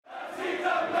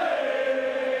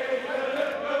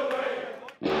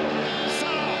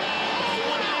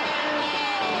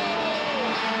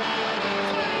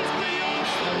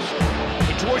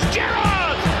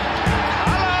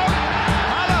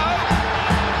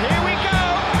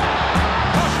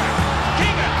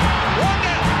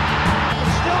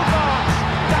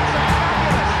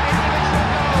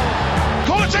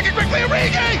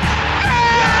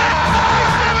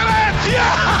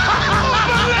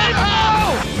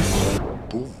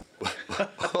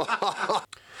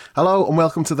Hello and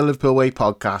welcome to the Liverpool Way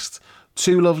podcast.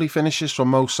 Two lovely finishes from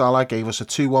Mo Salah gave us a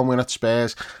 2-1 win at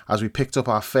Spurs as we picked up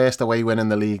our first away win in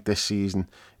the league this season.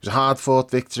 It was a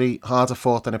hard-fought victory, harder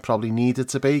fought than it probably needed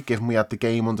to be, given we had the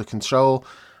game under control,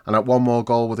 and that one more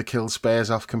goal would have killed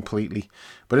Spurs off completely.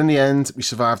 But in the end, we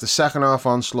survived the second half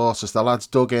onslaught as the lads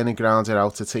dug in and grounded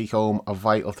out to take home a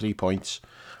vital 3 points.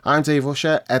 I'm Dave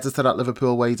Usher, editor at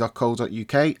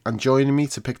liverpoolway.co.uk, and joining me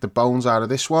to pick the bones out of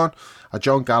this one are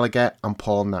John Gallagher and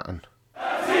Paul Natton.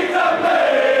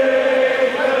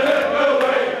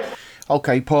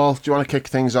 Okay, Paul, do you want to kick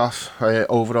things off?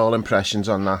 Overall impressions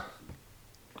on that?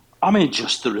 I mean,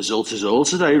 just the result is all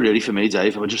today, really, for me,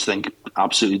 Dave. I just think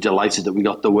absolutely delighted that we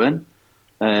got the win.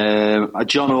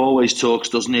 John always talks,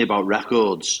 doesn't he, about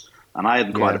records, and I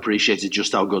hadn't quite appreciated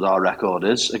just how good our record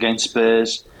is against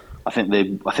Spurs. I think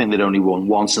they'd only won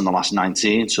once in the last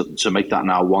 19, so to make that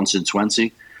now once in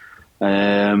 20.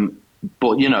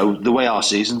 But you know, the way our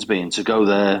season's been, to go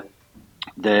there,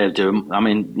 they're doing. I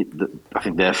mean, I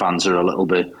think their fans are a little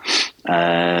bit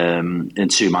in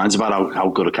two minds about how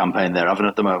good a campaign they're having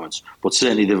at the moment. But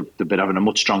certainly they've been having a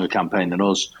much stronger campaign than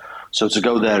us. So to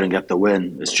go there and get the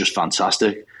win, it's just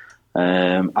fantastic.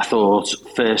 I thought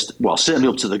certainly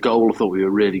up to the goal, I thought we were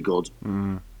really good.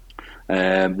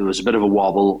 There was a bit of a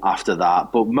wobble after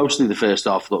that, but mostly the first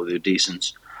half I thought they were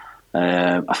decent.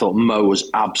 I thought Mo was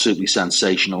absolutely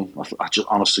sensational.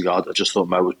 Honest to God, I just thought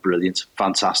Mo was brilliant,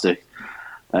 fantastic.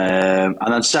 And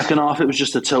then second half, it was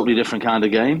just a totally different kind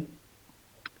of game.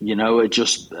 You know, it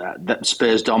just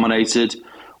Spurs dominated.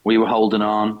 We were holding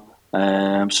on.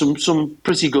 Some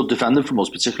pretty good defending from us,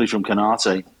 particularly from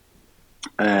Konate.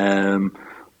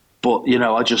 But you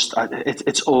know,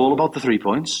 it's all about the 3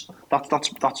 points.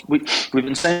 We've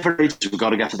been saying for ages we've got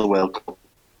to get to the World Cup,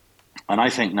 and I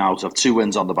think now to have 2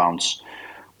 wins on the bounce,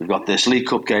 we've got this League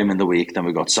Cup game in the week, then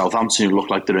we've got Southampton who look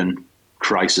like they're in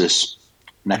crisis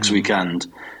next weekend.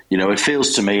 You know, it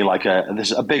feels to me like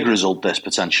there's a big result this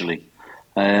potentially.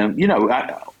 You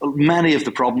know, many of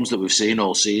the problems that we've seen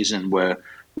all season were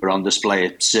on display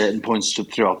at certain points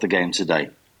throughout the game today.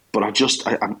 But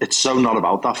it's so not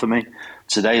about that for me.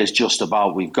 Today is just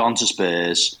about we've gone to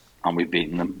Spurs and we've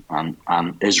beaten them,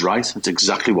 and is right. It's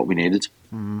exactly what we needed.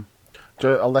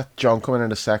 I'll let John come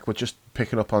in a sec, but just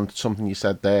picking up on something you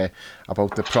said there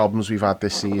about the problems we've had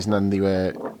this season and they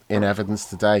were in evidence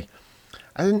today.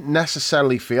 I didn't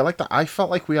necessarily feel like that. I felt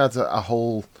like we had a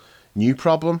whole new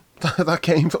problem that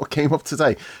came up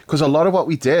today, because a lot of what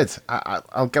we did,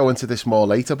 I'll go into this more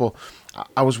later, but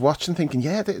I was watching thinking,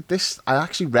 I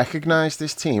actually recognise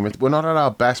this team. We're not at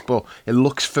our best, but it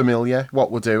looks familiar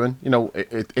what we're doing, you know,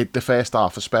 the first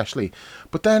half especially.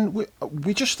 But then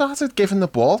we just started giving the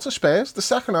ball to Spurs. The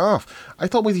second half, I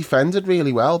thought we defended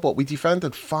really well, but we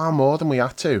defended far more than we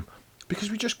had to, because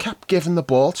we just kept giving the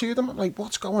ball to them. I'm like,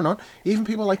 what's going on? Even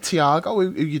people like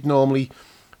Thiago, who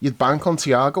you'd bank on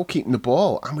Thiago keeping the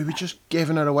ball, and we were just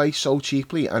giving it away so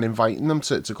cheaply and inviting them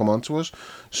to come on to us.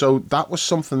 So that was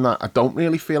something that I don't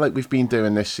really feel like we've been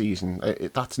doing this season.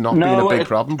 That's not been a big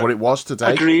problem, but it was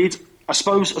today. Agreed. I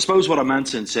suppose what I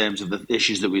meant in terms of the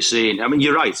issues that we're seeing, I mean,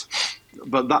 you're right.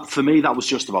 But that for me, that was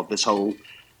just about this whole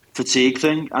fatigue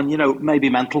thing, and you know,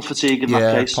 maybe mental fatigue in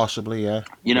that case. Possibly, yeah.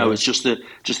 You know, it's just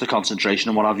the concentration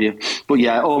and what have you. But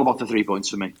yeah, all about the 3 points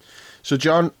for me. So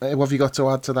John, what have you got to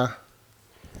add to that?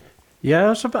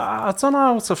 Yeah, I don't know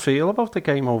how to feel about the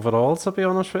game overall, to be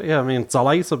honest with you. I mean,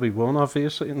 delighted we won,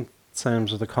 obviously, in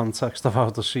terms of the context of how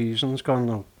the season's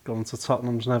gone. Going to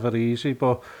Tottenham's never easy,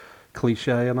 but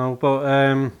cliche, you know.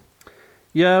 But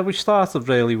yeah, we started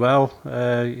really well.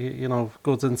 You know,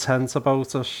 good intent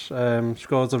about us.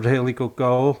 Scored a really good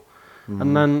goal.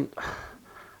 And then,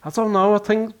 I don't know, I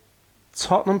think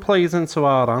Tottenham played into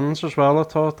our hands as well. I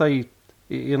thought they,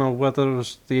 you know, whether it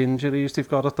was the injuries they've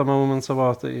got at the moment or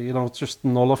what, you know, just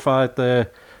nullified their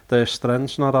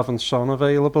strengths, not having Son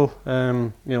available.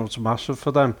 You know, it's massive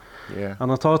for them. Yeah.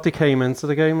 And I thought they came into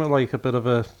the game with like a bit of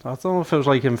a, I don't know if it was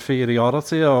like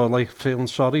inferiority or like feeling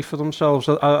sorry for themselves.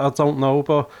 I don't know,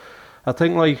 but I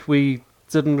think like we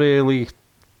didn't really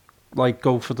like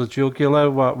go for the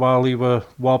jugular while he were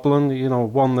wobbling. You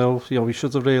know, 1-0, you know, we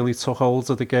should have really took hold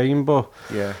of the game. But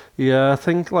yeah, I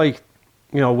think like,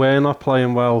 you know, we're not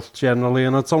playing well generally,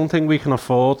 and I don't think we can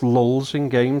afford lulls in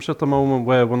games at the moment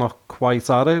where we're not quite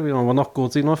at it. You know, we're not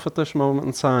good enough at this moment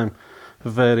in time for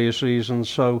various reasons.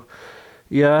 So,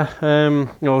 yeah, you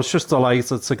know, I was just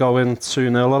delighted to go in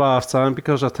 2-0 at half-time,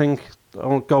 because I think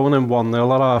going in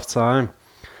 1-0 at half-time,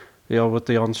 you know, with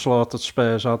the onslaught that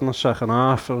Spurs had in the second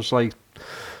half, it was like,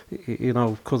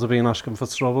 could have been asking for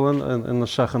trouble in the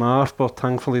second half, but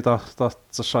thankfully that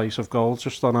decisive goal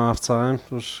just on half time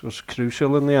was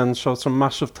crucial in the end. So it's a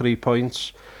massive 3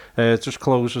 points. It just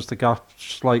closes the gap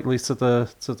slightly to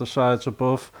the sides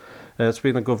above. It's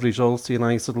been a good result.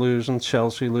 United losing,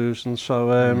 Chelsea losing.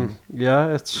 So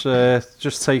it's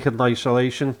just taken in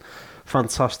isolation.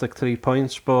 Fantastic 3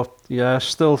 points, but yeah,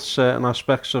 still certain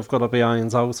aspects have got to be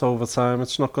ironed out over time.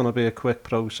 It's not going to be a quick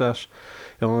process.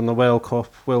 And the World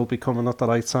Cup will be coming at the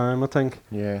right time, I think.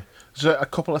 Yeah. So a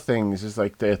couple of things is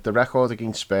like the record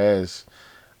against Spurs.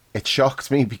 It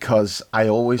shocked me because I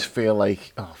always feel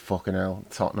like, oh fucking hell,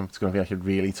 Tottenham, it's going to be like a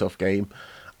really tough game,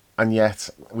 and yet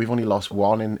we've only lost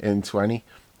one in 20.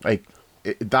 Like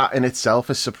that in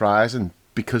itself is surprising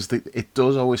because it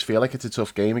does always feel like it's a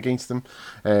tough game against them.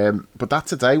 But that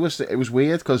today was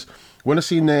weird because when I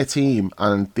seen their team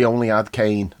and they only had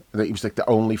Kane, that he was like the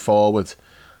only forward.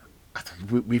 I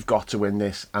think we've got to win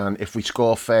this, and if we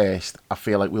score first, I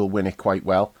feel like we'll win it quite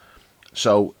well.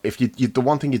 So if the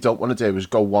one thing you don't want to do is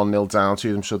go 1-0 down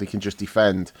to them so they can just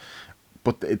defend.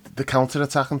 But the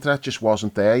counter-attacking threat just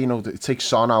wasn't there. It takes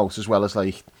Son out as well as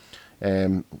like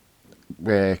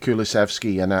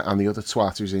Kulusevski and the other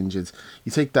twat who's injured.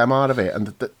 You take them out of it, and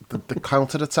the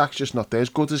counter-attack's just not there. As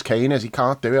good as Kane is, he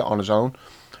can't do it on his own.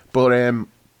 But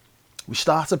we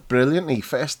started brilliantly.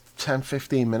 First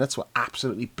 10-15 minutes were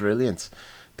absolutely brilliant.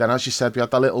 Then, as you said, we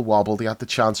had that little wobble. They had the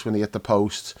chance when they hit the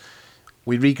post.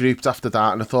 We regrouped after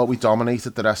that, and I thought we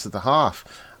dominated the rest of the half.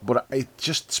 But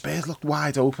Spurs looked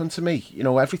wide open to me.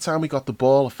 Every time we got the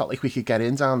ball, I felt like we could get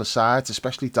in down the sides,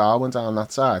 especially Darwin down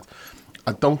that side.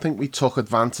 I don't think we took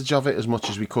advantage of it as much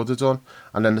as we could have done.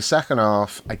 And then the second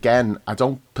half, again, I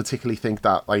don't particularly think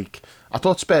that, I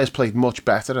thought Spurs played much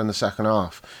better in the second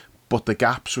half, but the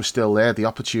gaps were still there. The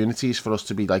opportunities for us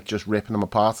to be just ripping them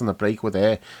apart on the break were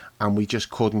there, and we just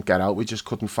couldn't get out. We just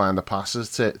couldn't find the passes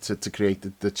to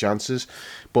create the chances.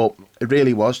 But it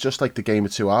really was just like the game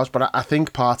of 2 hours. But I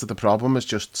think part of the problem is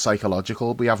just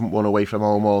psychological. We haven't won away from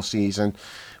home all season.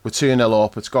 We're 2-0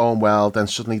 up, it's going well, then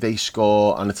suddenly they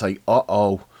score, and it's like,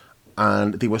 uh-oh.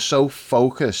 And they were so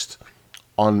focused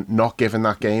on not giving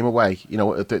that game away.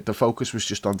 The focus was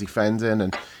just on defending,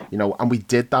 and we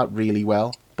did that really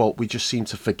well. But we just seem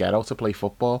to forget how to play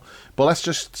football. But let's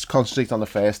just concentrate on the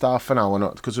first half for now,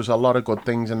 because there's a lot of good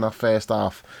things in that first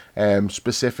half.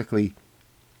 Specifically,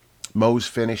 Mo's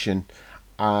finishing,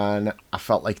 and I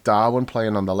felt like Darwin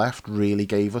playing on the left really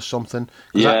gave us something.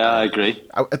 Yeah, I agree.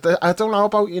 I don't know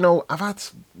about, I've had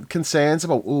concerns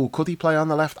about, could he play on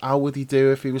the left? How would he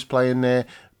do if he was playing there?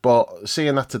 But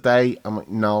seeing that today, I'm like,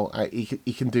 no,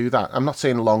 he can do that. I'm not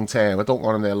saying long term. I don't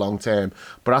want him there long term.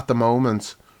 But at the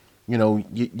moment, you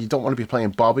don't want to be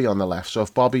playing Bobby on the left. So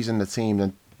if Bobby's in the team,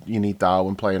 then you need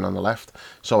Darwin playing on the left.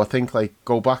 So I think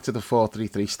go back to the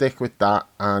 4-3-3, stick with that,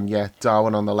 and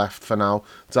Darwin on the left for now.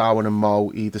 Darwin and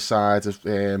Mo either side.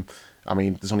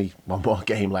 There's only one more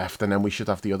game left, and then we should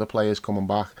have the other players coming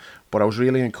back. But I was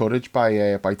really encouraged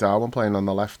by Darwin playing on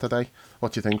the left today.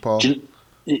 What do you think, Paul?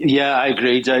 Yeah, I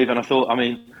agree, Dave. And I thought,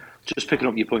 just picking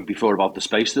up your point before about the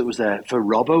space that was there for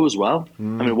Robbo as well.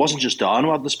 It wasn't just Darwin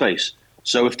who had the space.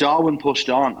 So if Darwin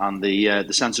pushed on and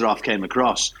the centre half came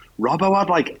across, Robbo had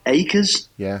acres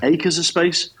of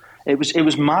space. It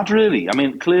was mad, really.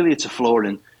 Clearly it's a flaw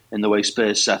in the way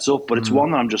Spurs set up, but it's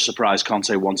one that I'm just surprised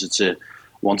Conte wanted to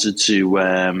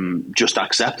just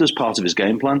accept as part of his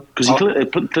game plan, because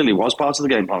it clearly was part of the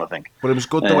game plan, I think. But it was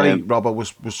good the way Robbo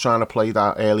was trying to play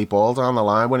that early ball down the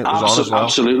line when it was on as well.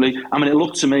 Absolutely.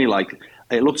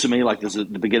 it looked to me like there's the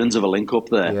beginnings of a link up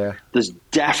there. Yeah. There's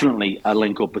definitely a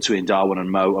link up between Darwin and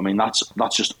Mo.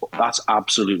 That's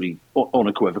absolutely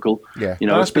unequivocal. Yeah,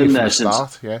 it's been there since.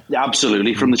 Start, yeah.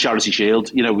 Absolutely, from the Charity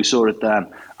Shield. We saw it then,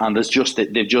 and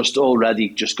they've just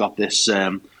already got this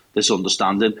this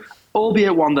understanding,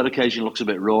 albeit one that occasionally looks a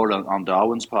bit raw on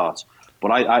Darwin's part.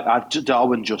 But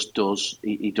Darwin just does.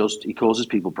 He causes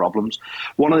people problems.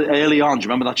 One of early on, do you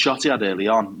remember that shot he had early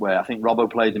on, where I think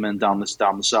Robbo played him in down the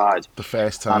side. The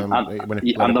first time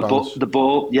the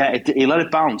ball, he let it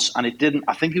bounce, and it didn't.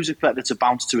 I think he was expected to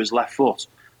bounce to his left foot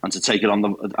and to take it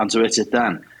and to hit it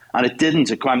then, and it didn't.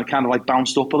 It kind of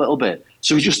bounced up a little bit,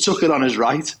 so he just took it on his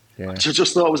right. Yeah. Which I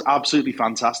just thought was absolutely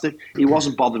fantastic. He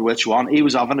wasn't bothered which one. He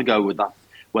was having a go with that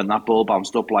when that ball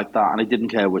bounced up like that, and he didn't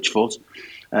care which foot.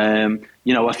 I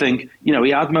think,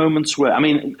 he had moments where,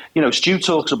 Stu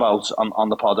talks about on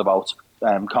the pod about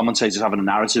commentators having a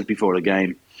narrative before a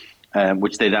game,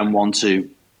 which they then want to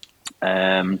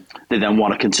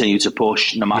continue to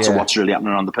push no matter what's really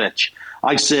happening on the pitch.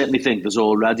 I certainly think there's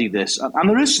already this, and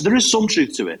there is some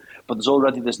truth to it, but there's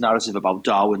already this narrative about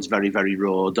Darwin's very, very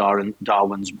raw,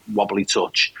 Darwin's wobbly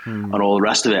touch, and all the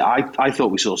rest of it. I thought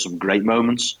we saw some great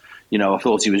moments. You know, I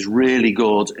thought he was really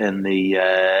good in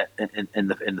the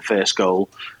first goal.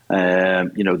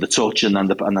 You know, the touch and then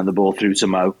the ball through to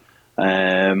Mo,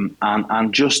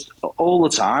 and just all the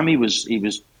time he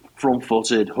was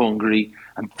front-footed, hungry,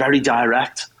 and very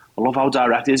direct. I love how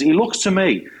direct he is. He looks to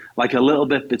me like a little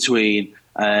bit between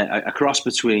a cross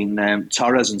between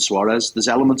Torres and Suarez. There's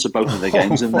elements of both of their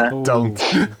games in there. Don't.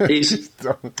 He's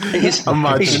not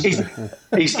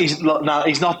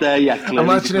there yet. Clearly,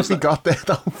 imagine if he got there.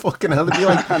 Fucking hell, he'd be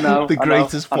like the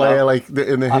greatest player like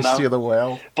in the history of the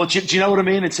world. But do you know what I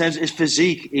mean? In terms of his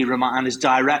physique, and his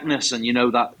directness, and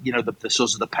the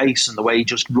sort of the pace and the way he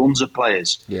just runs at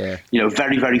players. Yeah. You know,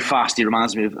 very, very fast. He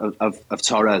reminds me of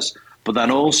Torres. But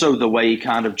then also the way he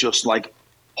kind of just like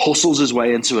hustles his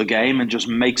way into a game and just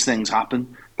makes things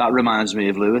happen. That reminds me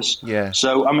of Lewis. Yeah.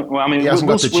 So I mean, he hasn't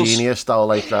got the genius though,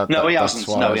 like that. No, he hasn't.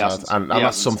 No, he hasn't. And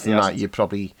that's something that you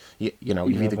probably,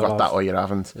 you've either got that or you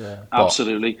haven't. Yeah.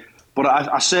 Absolutely. But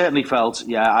I certainly felt,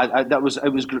 it was.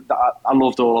 I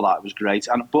loved all of that. It was great.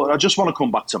 But I just want to come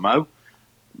back to Mo.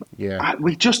 Yeah.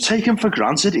 We just take him for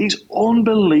granted. He's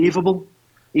unbelievable.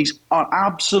 He's an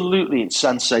absolutely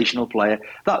sensational player.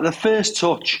 That the first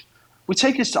touch. I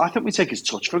think we take his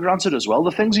touch for granted as well.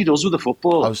 The things he does with the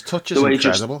football. His touch is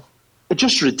incredible.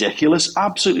 Just ridiculous,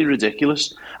 absolutely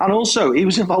ridiculous. And also, he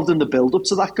was involved in the build-up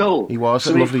to that goal. He was.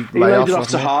 So a lovely he layoff, laid it off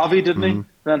to Harvey, didn't he?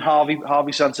 Then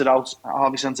Harvey sent it out.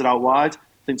 Harvey sent it out wide.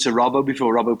 I think to Robbo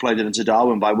before Robbo played it into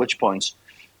Darwin. By which point,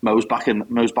 Mo's back in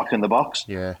the box.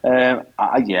 Yeah.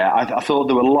 I thought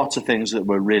there were lots of things that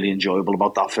were really enjoyable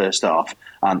about that first half,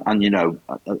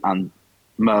 and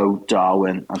Mo,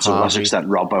 Darwin, and to a lesser extent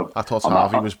Robbo. I thought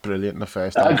Harvey was brilliant in the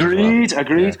first half. Agreed.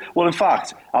 Yeah. Well, in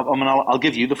fact, I'll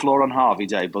give you the floor on Harvey,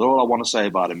 Dave, but all I want to say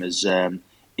about him is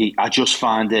I just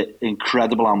find it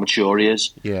incredible how mature he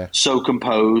is. Yeah. So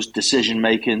composed,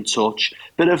 decision-making, touch.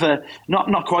 Bit of a,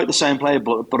 not quite the same player,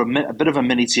 but a bit of a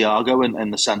mini Thiago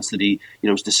in the sense that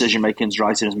his decision-making's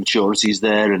right and his maturity's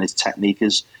there and his technique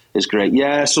is great.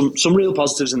 Yeah, some real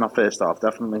positives in that first half,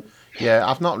 definitely. Yeah,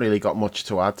 I've not really got much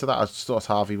to add to that. I just thought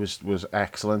Harvey was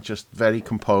excellent, just very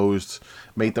composed,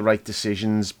 made the right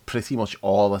decisions pretty much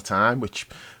all the time, which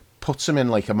puts him in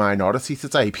like a minority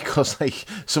today because like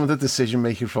some of the decision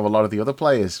making from a lot of the other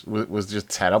players was just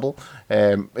terrible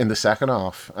in the second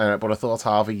half. But I thought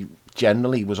Harvey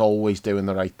generally was always doing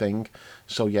the right thing.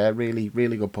 So yeah, really,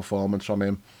 really good performance from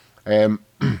him.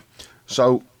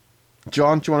 So,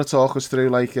 John, do you want to talk us through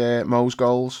like Mo's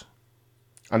goals?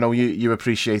 I know you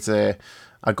appreciate a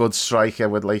good striker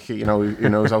with who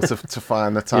knows how to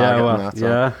find the target.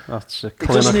 That's clinical.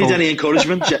 He doesn't need any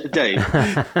encouragement, Dave.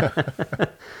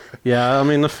 Yeah, I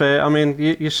mean,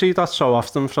 you see that so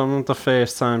often from the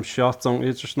first time shot, don't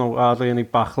you? Just no hardly any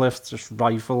backlifts, just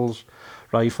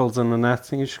rifles in the net. I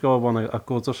think he scored one a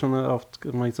good or something.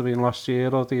 It might have been last year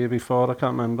or the year before, I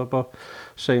can't remember, but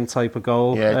same type of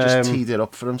goal. Yeah, just teed it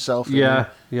up for himself.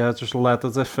 Just led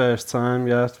it the first time,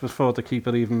 before the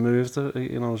keeper even moved,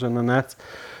 it was in the net.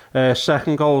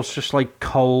 Second goal was just like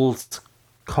cold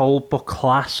but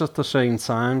class at the same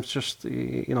time. Just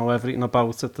everything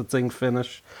about it, the ding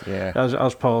finish. Yeah.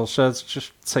 As Paul said,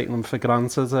 just taking him for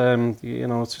granted.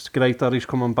 It's just great that he's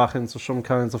coming back into some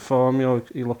kind of form.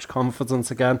 He looks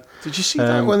confident again. Did you see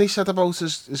that when he said about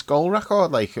his goal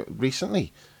record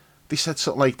recently? They said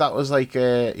something like that was like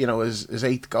his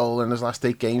 8th goal in his last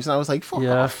 8 games, and I was like, fuck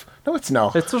off. No, it's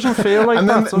not. It doesn't feel like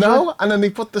that, and then they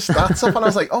put the stats up, and I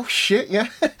was like, oh shit, yeah.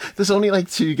 There's only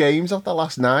like 2 games of the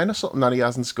last 9 or something that he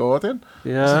hasn't scored in.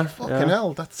 Yeah. I was like, fucking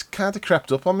hell, that's kind of crept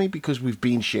up on me because we've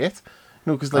been shit.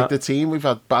 Because the team, we've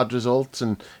had bad results,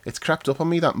 and it's crept up on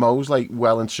me that Mo's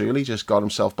well and truly just got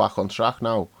himself back on track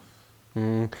now.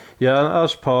 Yeah,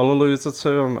 as Paul alluded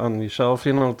to, and yourself,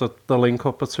 the link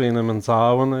up between him and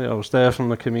Darwin. I was there from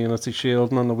the Community Shield,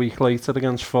 and then a week later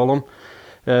against Fulham,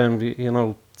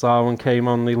 Darwin came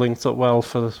on, he linked up well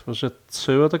for, was it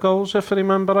 2 of the goals, if I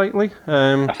remember rightly?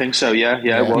 I think so, yeah,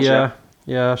 it was.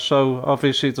 Yeah, so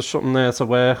obviously there's something there to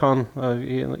work on.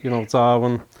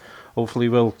 Darwin hopefully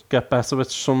will get better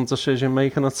with some decision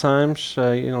making at times.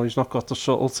 He's not got the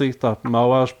subtlety that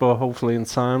Mo has, but hopefully in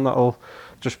time that'll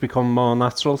just become more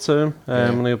natural to him,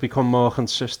 and he'll become more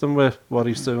consistent with what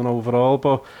he's doing overall.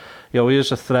 But he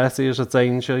is a threat, he is a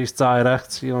danger, he's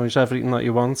direct, he's everything that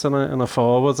you want in a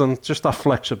forward, and just that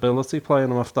flexibility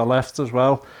playing him off the left as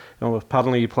well.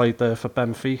 Apparently he played there for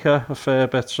Benfica a fair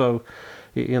bit, so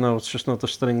you know, it's just not a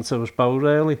string to his bow,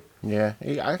 really. Yeah,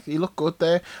 he looked good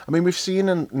there. I mean, we've seen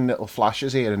in little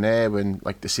flashes here and there when,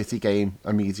 like, the City game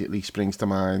immediately springs to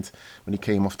mind when he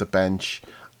came off the bench,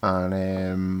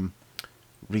 and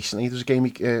recently there was a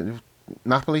game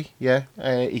Napoli,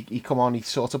 he come on, he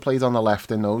sort of played on the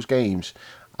left in those games,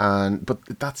 but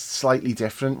that's slightly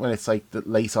different when it's like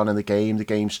late on in the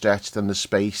game's stretched and there's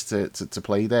space to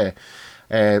play there.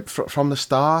 From the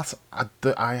start,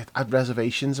 I had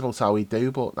reservations about how he'd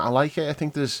do, but I like it. I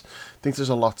think there's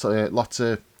a lot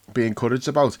to be encouraged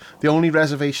about. The only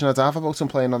reservation I'd have about him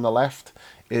playing on the left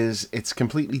is it's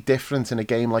completely different in a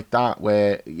game like that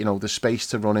where, you know, there's space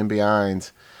to run in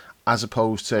behind, as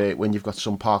opposed to when you've got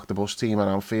some park the bus team at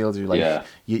Anfield, you're like,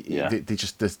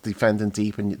 they're defending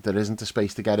deep and there isn't the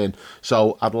space to get in.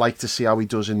 So I'd like to see how he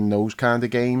does in those kind of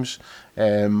games.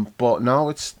 But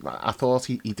no, I thought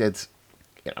he did.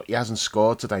 You know, he hasn't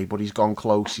scored today, but he's gone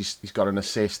close. He's got an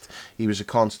assist. He was a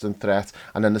constant threat.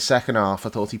 And then the second half, I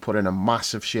thought he put in a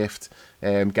massive shift,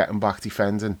 getting back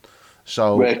defending.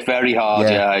 So worked very hard.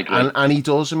 Yeah, I agree. And he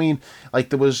does. I mean, like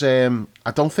there was.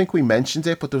 I don't think we mentioned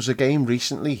it, but there was a game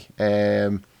recently.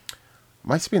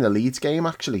 Might have been the Leeds game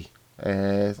actually.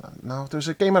 No, there was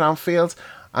a game at Anfield,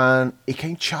 and he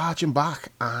came charging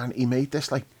back, and he made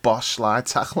this like boss slide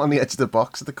tackle on the edge of the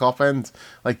box at the Kop end,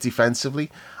 like defensively.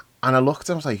 And I looked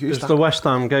and I was like, who's that? It was the West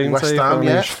Ham game, West Ham, he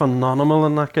was phenomenal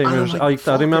in that game.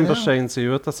 I remember saying to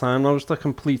you at the time, that was the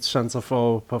complete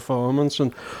centre-forward performance.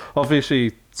 And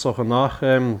obviously, took a knock.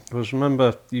 Because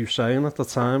remember you saying at the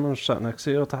time, I was sat next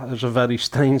to you, that was a very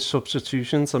strange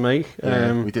substitution to make.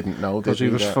 We didn't know, because he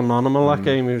was phenomenal that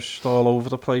game. He was just all over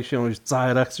the place. You know, he was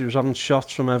direct. He was having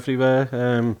shots from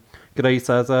everywhere. Great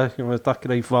header. You know, that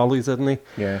great volley, didn't he?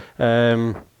 Yeah.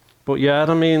 But yeah,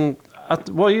 I mean,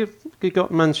 you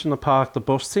got mentioned the park the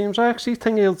bus teams. I actually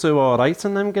think he'll do all right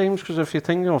in them games, because if you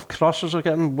think of crosses are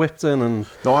getting whipped in, and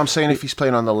no, I'm saying if he's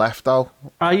playing on the left though.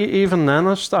 Even then,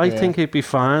 I think he'd be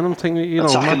fine. I'm thinking, you know,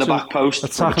 attacking the back post,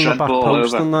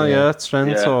 and that,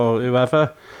 Trent or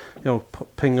whoever, you know,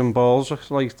 pinging balls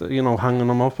like, you know, hanging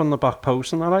them up on the back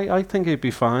post, and that. I think he'd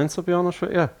be fine, to be honest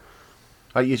with you.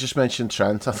 You just mentioned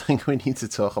Trent. I think we need to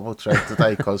talk about Trent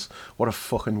today, because what a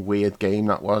fucking weird game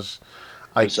that was.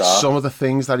 Like, some of the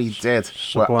things that he did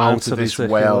were out of this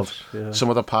world. Yeah. Some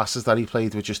of the passes that he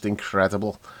played were just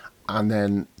incredible. And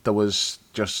then there was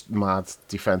just mad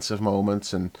defensive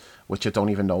moments, and which I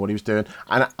don't even know what he was doing.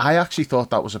 And I actually thought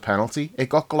that was a penalty. It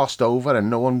got glossed over and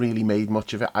no one really made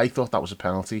much of it. I thought that was a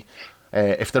penalty.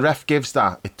 If the ref gives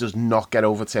that, it does not get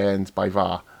overturned by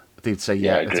VAR. They'd say,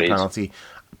 it's a penalty.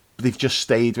 They've just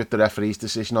stayed with the referee's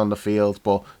decision on the field,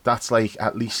 but that's like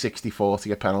at least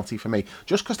 60-40 a penalty for me.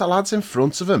 Just because the lad's in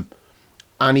front of him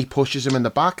and he pushes him in the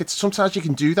back. Sometimes you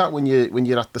can do that when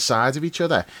you're at the side of each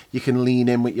other. You can lean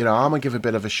in with your arm and give a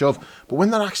bit of a shove. But when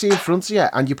they're actually in front of you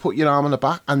and you put your arm on the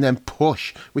back and then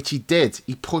push, which he did,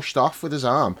 he pushed off with his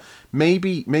arm.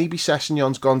 Maybe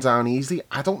Sessegnon's gone down easily.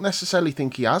 I don't necessarily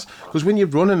think he has, because when you're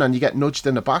running and you get nudged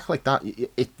in the back like that,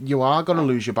 you are going to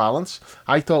lose your balance.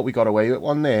 I thought we got away with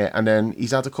one there, and then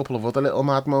he's had a couple of other little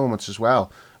mad moments as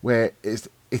well, where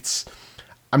it's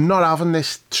I'm not having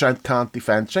this Trent can't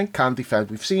defend. Trent can defend.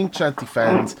 We've seen Trent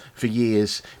defend for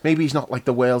years. Maybe he's not like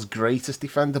the world's greatest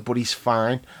defender, but he's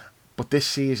fine. But this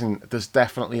season, there's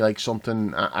definitely like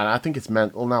something, and I think it's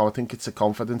mental now. I think it's a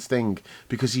confidence thing,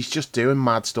 because he's just doing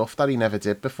mad stuff that he never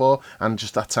did before, and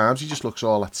just at times he just looks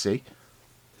all at sea.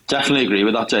 Definitely agree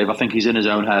with that, Dave. I think he's in his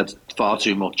own head far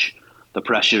too much. The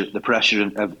pressure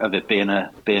of it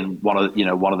being one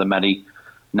of the many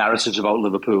narratives about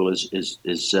Liverpool is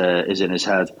in his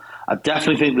head. I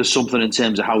definitely think there's something in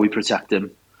terms of how we protect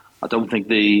him. I don't think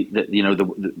the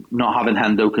not having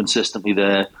Hendo consistently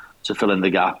there to fill in the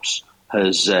gaps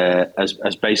has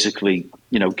basically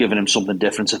given him something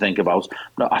different to think about.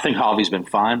 No, I think Harvey's been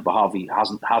fine, but Harvey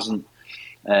hasn't had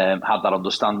that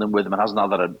understanding with him and hasn't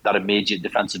had that immediate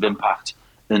defensive impact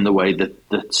in the way that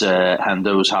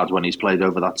Hendo's had when he's played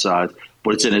over that side.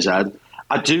 But it's in his head.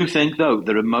 I do think, though,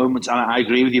 there are moments, and I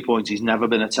agree with your point, he's never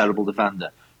been a terrible defender,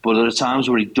 but there are times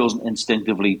where he doesn't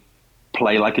instinctively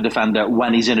play like a defender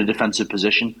when he's in a defensive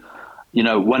position.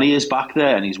 When he is back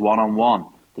there and he's one-on-one,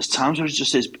 there's times where it's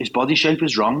just his body shape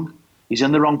is wrong. He's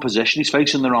in the wrong position. He's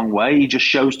facing the wrong way. He just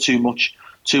shows too much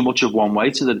of one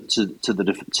way to the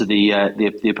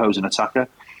opposing attacker.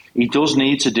 He does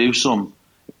need to do some.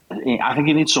 I think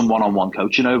he needs some one-on-one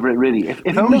coaching over it. Really, if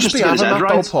he only must just be to get his having head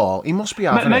that, right. though, Paul. He must be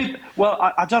having it. Well,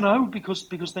 I don't know because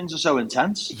things are so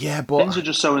intense. Yeah, but things are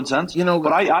just so intense.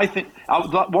 But I think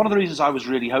one of the reasons I was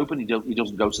really hoping he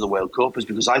doesn't go to the World Cup is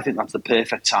because I think that's the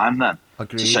perfect time then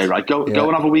to say, right, go and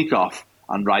have a week off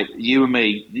and right, you and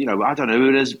me, I don't know who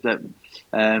it is, but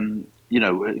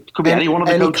it could be any one of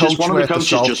the coaches. One of the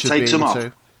coaches just takes him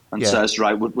off and says,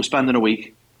 right, we're spending a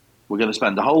week. We're going to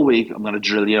spend the whole week. I'm going to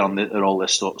drill you on all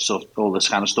this stuff, all this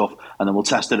kind of stuff, and then we'll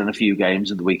test it in a few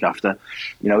games. And the week after,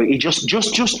 he just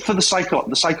for the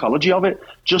psychology of it,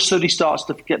 just so he starts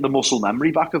to get the muscle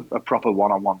memory back of a proper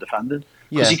one-on-one defending,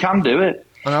 because he can do it.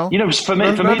 I know. For me,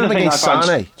 the thing I found...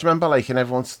 Sané. Do you remember, and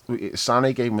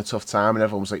Sané gave him a tough time, and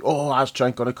everyone was like, "Oh, how's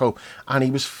Trent gonna cope?" And he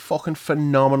was fucking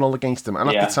phenomenal against him. And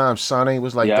at the time, Sané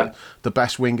was the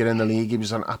best winger in the league. He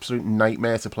was an absolute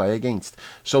nightmare to play against.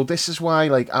 So this is why,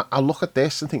 I look at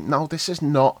this and think, no, this is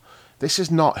not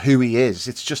who he is.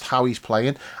 It's just how he's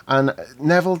playing. And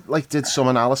Neville did some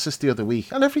analysis the other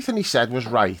week, and everything he said was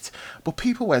right. But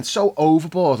people went so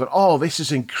overboard and this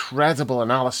is incredible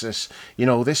analysis.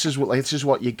 This is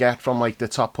what you get from the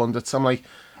top pundits. I'm like,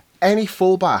 any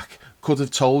fullback could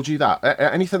have told you that.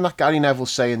 Anything that Gary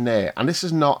Neville's saying there, and this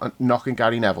is not knocking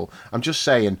Gary Neville. I'm just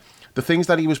saying the things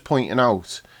that he was pointing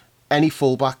out. Any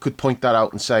fullback could point that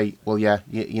out and say, well, yeah,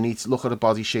 you need to look at the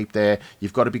body shape there.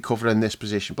 You've got to be covering this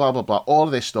position, blah, blah, blah, all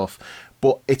of this stuff.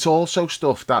 But it's also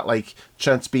stuff that,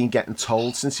 Trent's been getting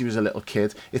told since he was a little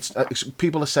kid. It's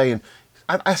people are saying,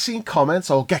 I've seen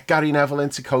comments, get Gary Neville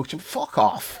into coaching. Fuck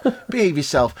off. Behave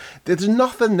yourself. There's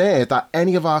nothing there that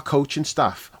any of our coaching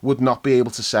staff would not be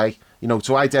able to say.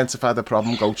 To identify the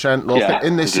problem, go, Trent, look,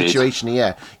 in this situation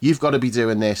here, you've got to be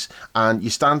doing this, and you're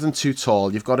standing too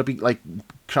tall, you've got to be,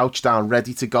 crouched down,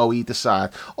 ready to go either side,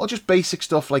 or just basic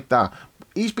stuff like that.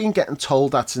 He's been getting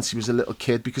told that since he was a little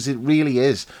kid, because it really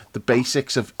is the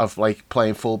basics of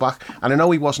playing fullback. And I know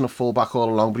he wasn't a fullback all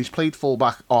along, but he's played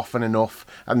fullback often enough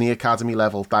at the academy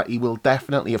level that he will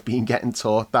definitely have been getting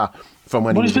taught that from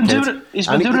when he was a kid. He's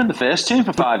been doing it in the first team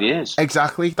for 5 years.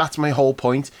 Exactly, that's my whole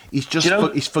point. He's just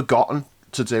he's forgotten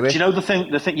to do it. Do you know the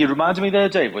thing you reminded me there,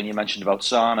 Dave, when you mentioned about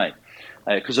Sané?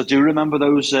 Because I do remember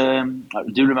those. I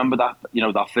do remember that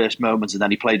that first moment, and then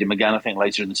he played him again. I think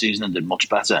later in the season and did much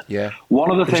better. Yeah.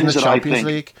 One of the things that Champions I think,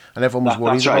 League, and everyone was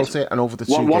worried about it, and over the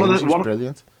two games, it was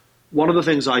brilliant. One of the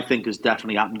things I think has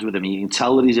definitely happened with him, you can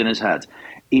tell that he's in his head.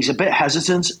 He's a bit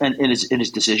hesitant in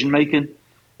his decision making.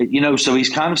 So he's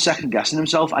kind of second guessing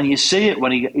himself, and you see it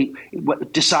when he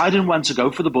deciding when to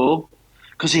go for the ball.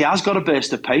 Because he has got a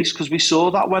burst of pace. Because we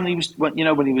saw that when he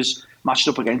was matched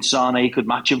up against Sané, he could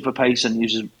match him for pace and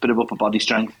use a bit of upper body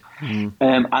strength.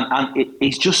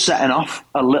 He's just setting off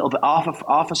a little bit,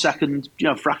 half a second,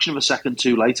 fraction of a second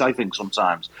too late. I think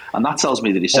sometimes, and that tells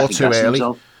me that he's second guessing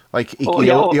himself. He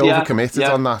overcommitted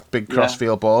on that big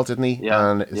crossfield ball, didn't he?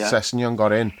 And Sessegnon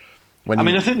got in.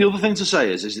 I think the other thing to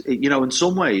say is in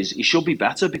some ways he should be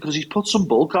better because he's put some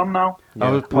bulk on now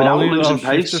without losing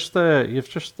pace.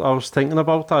 I was thinking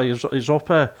about that. He's up,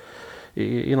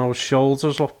 his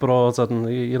shoulders look broader, and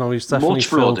he's definitely much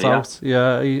broader, filled out.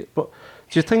 But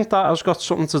do you think that has got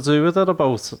something to do with it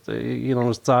about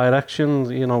his direction?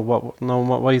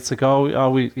 What way to go? Are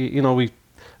we?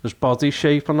 His body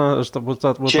shape and that, would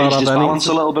changed his balance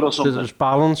a little bit or something? His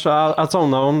balance, I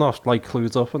don't know, I'm not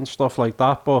clued up and stuff like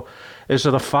that, but is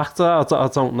it a factor? I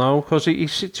don't know, because he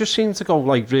just seems to go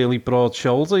really broad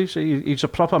shoulders. He's a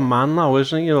proper man now,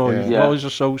 isn't he? He's always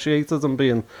associated and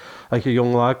being a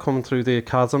young lad coming through the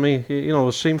academy.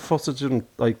 I've seen footage in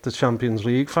the Champions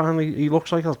League finally. He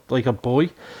looks like a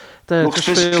boy. Looks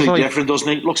physically different, doesn't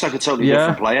he? Looks like a totally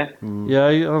different player.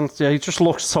 He just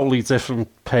looks totally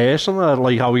different person.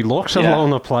 How he looks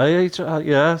alone a player. It's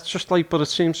just but it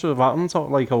seems to have happened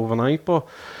overnight. But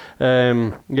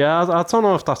I don't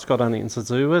know if that's got anything to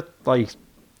do with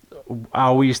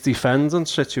how he's defending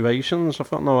situations. I've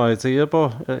got no idea,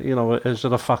 but is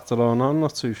it a factor or not? I'm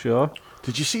not too sure.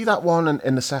 Did you see that one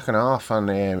in the second half? And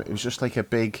it was just a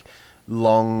big,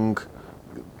 long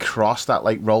cross that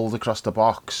rolled across the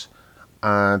box.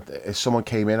 And someone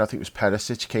came in, I think it was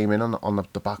Perisic, came in on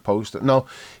the back post. No,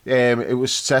 it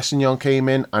was Sessegnon came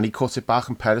in and he cut it back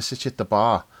and Perisic hit the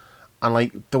bar.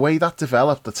 And the way that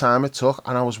developed, the time it took,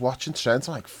 and I was watching Trent,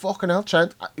 I'm like, fucking hell,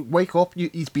 Trent, wake up,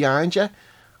 he's behind you.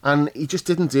 And he just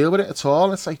didn't deal with it at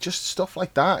all. It's just stuff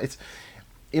like that. It's,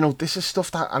 this is stuff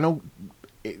that I know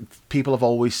people have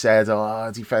always said,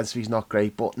 defensively he's not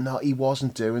great, but no, he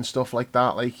wasn't doing stuff like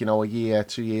that a year,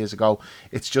 2 years ago.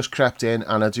 It's just crept in,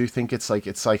 and I do think it's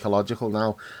psychological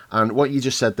now. And what you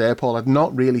just said there, Paul, I'd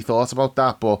not really thought about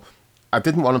that, but I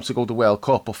didn't want him to go to the World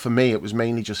Cup, but for me it was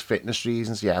mainly just fitness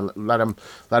reasons. Let him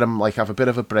have a bit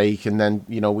of a break, and then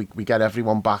we get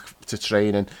everyone back to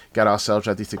train and get ourselves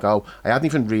ready to go. I hadn't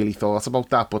even really thought about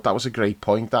that, but that was a great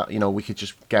point that we could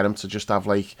just get him to just have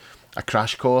a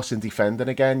crash course in defending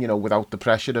again, without the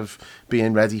pressure of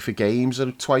being ready for games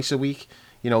twice a week.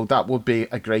 that would be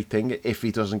a great thing if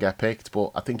he doesn't get picked.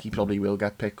 But I think he probably will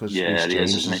get picked because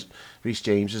Reece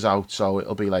James is out, so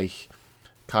it'll be like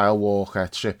Kyle Walker,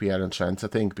 Trippier, and Trent. I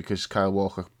think because Kyle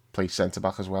Walker plays centre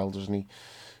back as well, doesn't he?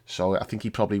 So I think he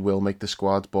probably will make the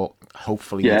squad, but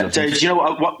hopefully he doesn't. Dave, do you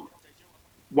know what?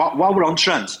 While we're on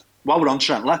Trent,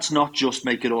 let's not just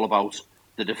make it all about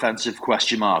the defensive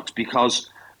question marks, because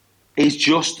he's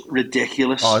just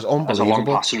ridiculous as a long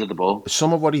passer of the ball.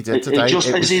 Some of what he did today.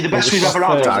 Is he the best we've ever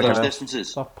had over those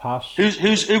distances?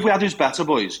 Who's better,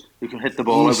 boys, who can hit the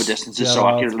ball over distances so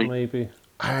accurately? Maybe.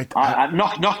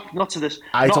 Not to this.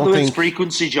 Not with this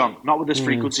frequency, John. Not with this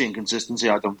frequency and consistency.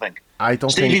 I don't think.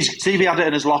 Stevie had it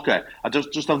in his locker. I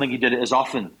just don't think he did it as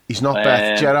often. He's not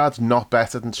better. Gerrard's not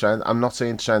better than Trent. I'm not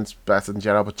saying Trent's better than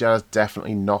Gerrard, but Gerrard's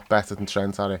definitely not better than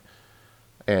Trent at it.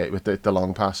 With the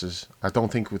long passes, I don't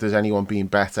think there's anyone being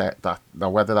better at that.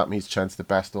 Now, whether that means Trent's the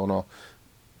best or not,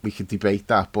 we could debate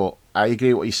that. But I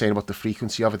agree with what you're saying about the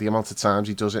frequency of it, the amount of times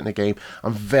he does it in a game,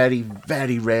 and very,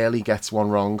 very rarely gets one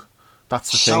wrong.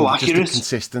 That's the thing. Accurate. Just the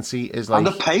consistency is like, and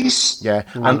the pace. Yeah,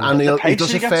 and he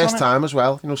does it first time as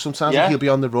well. Sometimes he'll be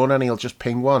on the run and he'll just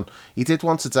ping one. He did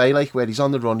one today, like where he's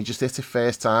on the run, he just hit it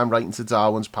first time right into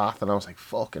Darwin's path, and I was like,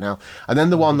 fucking hell. And then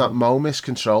the one that Mo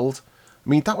miscontrolled. I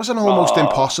mean, that was an almost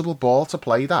impossible ball to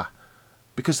play that,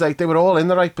 because they were all in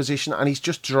the right position, and he's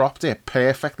just dropped it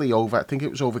perfectly over. I think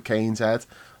it was over Kane's head,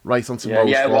 right onto Mo's foot.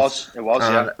 Yeah, it was.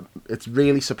 And it's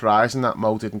really surprising that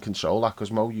Mo didn't control that,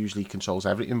 because Mo usually controls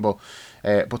everything. But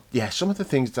yeah, some of the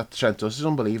things that Trent does is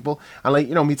unbelievable. And like,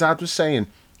 my dad was saying,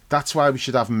 that's why we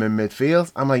should have him in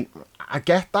midfield. I'm like, I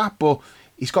get that, but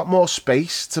he's got more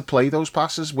space to play those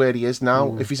passes where he is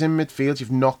now. If he's in midfield,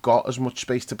 you've not got as much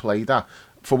space to play that.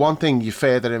 For one thing, you're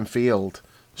further in field,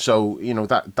 so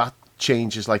that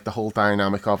changes like the whole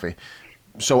dynamic of it.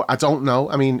 So I don't know.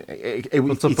 I mean, it's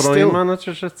a De Bruyne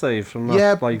manager should say from that.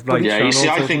 Yeah, you see,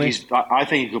 I think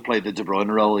he could play the De Bruyne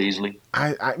role easily.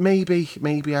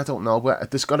 Maybe I don't know,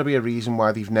 but there's got to be a reason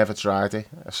why they've never tried it.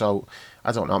 So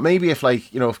I don't know. Maybe if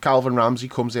if Calvin Ramsey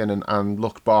comes in and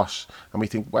looked boss, and we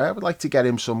think, well, I would like to get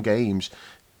him some games.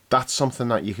 That's something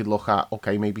that you could look at.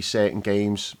 Okay, maybe certain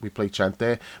games we play Trent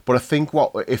there, but I think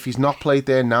if he's not played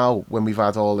there now when we've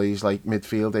had all these like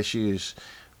midfield issues,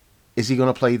 is he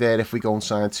going to play there if we go and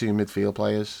sign 2 midfield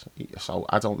players? So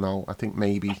I don't know. I think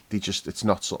maybe it's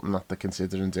not something that they're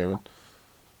considering doing.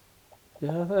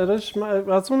 Yeah, it is. I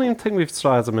don't even think we've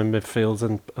tried him in midfield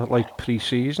in like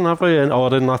pre-season, have we?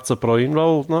 Or in that De Bruyne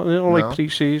role, like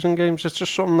pre-season games. It's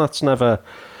just something that's never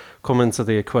come into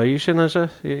the equation, is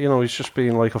it? He's just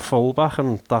being like a fullback,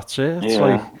 and that's it. It's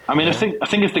I mean, I think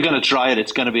if they're going to try it,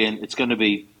 it's going to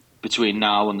be between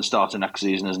now and the start of next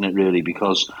season, isn't it? Really,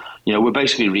 because we're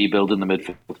basically rebuilding the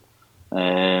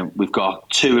midfield. We've got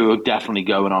 2 who are definitely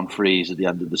going on freeze at the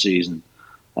end of the season.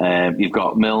 You've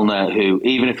got Milner, who,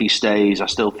 even if he stays, I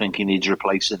still think he needs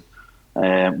replacing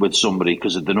with somebody,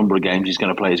 because the number of games he's going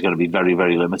to play is going to be very,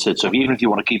 very limited. So even if you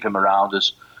want to keep him around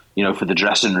as for the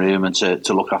dressing room and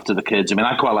to look after the kids. I mean,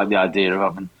 I quite like the idea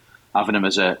of having him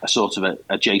as a sort of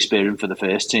a Jay Spearing for the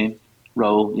first team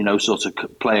role, sort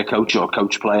of player coach or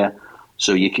coach player.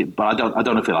 So you can, but I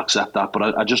don't know if he'll accept that.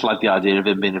 But I just like the idea of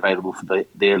him being available for the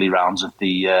early rounds of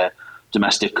the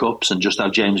domestic cups, and just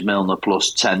have James Milner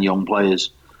plus 10 young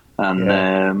players,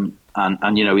 and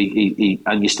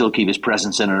you still keep his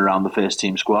presence in and around the first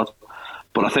team squad.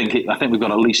 But I think we've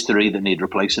got at least 3 that need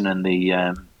replacing in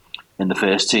the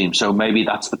first team. So maybe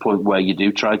that's the point where you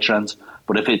do try Trent.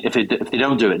 But if they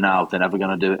don't do it now, they're never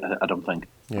going to do it, I don't think.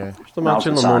 Yeah. Just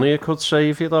imagine the money it could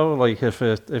save you, though. Like if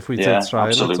we did try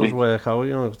it, it does work out.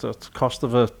 The cost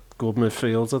of a good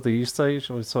midfielder these days,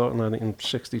 we're talking anything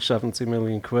 60-70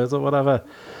 million quid or whatever.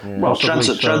 Yeah. Well, Trent's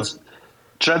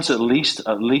at least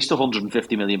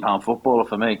 £150 million footballer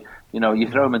for me. You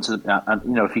throw him into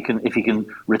if he can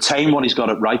retain what he's got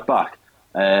at right back,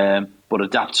 but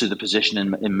adapt to the position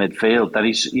in midfield, then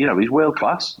he's world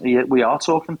class. We are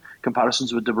talking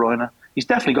comparisons with De Bruyne. He's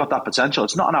definitely got that potential.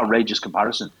 It's not an outrageous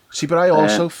comparison. See, but I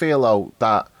also feel though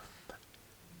that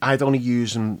I'd only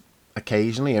use him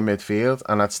occasionally in midfield,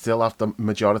 and I'd still have the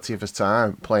majority of his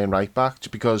time playing right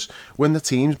back, because when the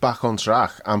team's back on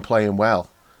track and playing well,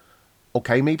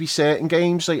 okay, maybe certain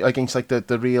games like against like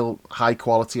the real high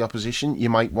quality opposition, you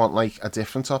might want like a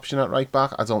different option at right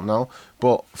back. I don't know,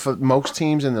 but for most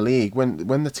teams in the league,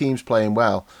 when the team's playing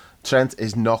well, Trent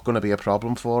is not going to be a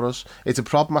problem for us. It's a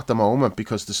problem at the moment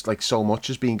because there's like so much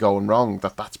has been going wrong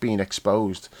that's being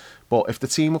exposed. But if the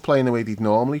team were playing the way they'd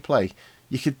normally play,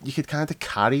 you could kind of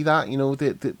carry that,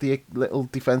 the little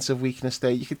defensive weakness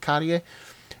there. You could carry it,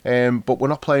 but we're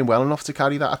not playing well enough to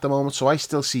carry that at the moment. So I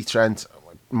still see Trent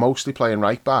mostly playing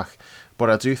right back, but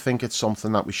I do think it's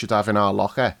something that we should have in our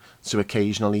locker to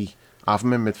occasionally have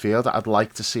him in midfield. I'd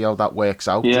like to see how that works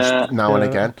out just now and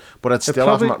again, but I'd still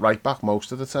have him at right back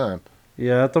most of the time.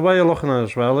 Yeah, the way you're looking at it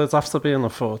as well, it'd have to be in a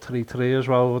 4-3-3 as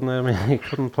well, wouldn't it? I mean, you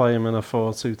couldn't play him in a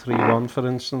 4-2-3-1, for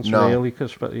instance, really,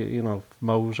 because, you know,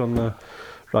 Mo's on the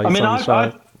right-hand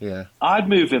side. I'd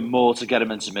move him more to get him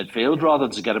into midfield rather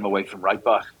than to get him away from right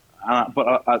back.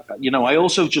 But I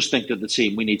also just think that the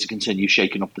team, we need to continue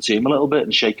shaking up the team a little bit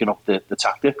and shaking up the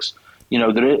tactics. You know,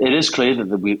 it is clear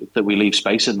that we leave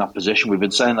space in that position. We've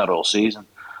been saying that all season,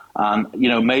 and you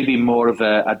know, maybe more of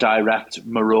a direct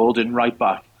marauding right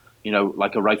back. You know,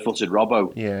 like a right-footed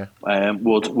Robbo,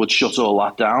 would shut all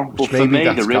that down. Which but for me,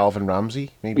 that's Calvin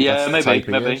Ramsey. Maybe.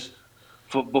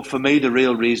 But for me, the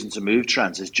real reason to move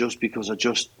Trent is just because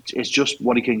it's just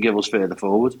what he can give us further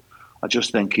forward. I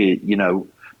just think you know,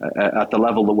 at the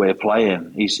level that we're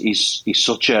playing, he's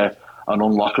such an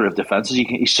unlocker of defences.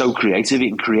 He's so creative. He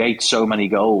can create so many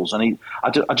goals, and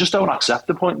I just don't accept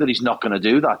the point that he's not going to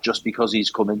do that just because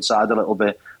he's come inside a little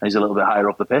bit and he's a little bit higher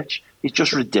up the pitch. He's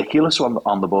just ridiculous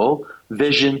on the ball.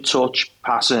 Vision, touch,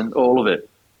 passing, all of it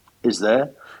is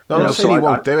there. No, I'm not saying he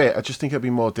won't do it. I just think it'll be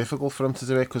more difficult for him to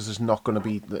do it because there's not going to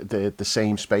be the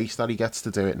same space that he gets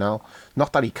to do it now.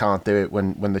 Not that he can't do it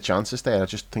when the chance is there. I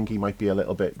just think he might be a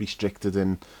little bit restricted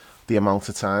in the amount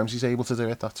of times he's able to do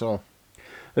it, that's all.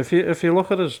 If you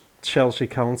look at his Chelsea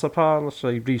counterpart, let's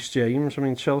say Reece James, I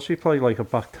mean, Chelsea play like a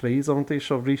back three, don't they?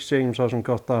 So Reece James hasn't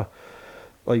got that,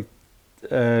 like,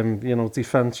 you know,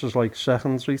 defence is like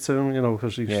secondary to him, you know,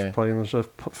 because he's playing as a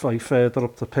further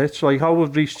up the pitch. Like, how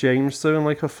would Reece James do in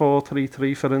like a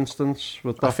 4-3-3, for instance?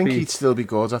 I think he'd still be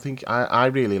good. I think I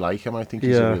really like him. I think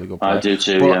he's a really good player. I do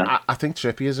too, but I think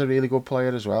Trippier's a really good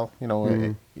player as well. You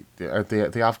know,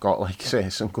 they have got, like, say,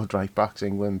 some good right backs,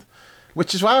 England.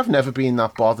 Which is why I've never been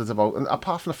that bothered about, and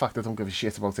apart from the fact I don't give a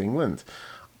shit about England,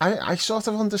 I sort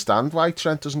of understand why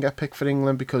Trent doesn't get picked for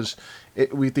England, because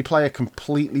they play a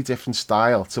completely different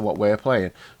style to what we're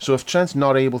playing. So if Trent's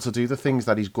not able to do the things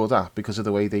that he's good at because of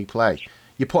the way they play,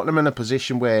 you're putting him in a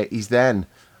position where he's then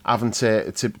having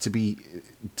to be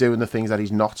doing the things that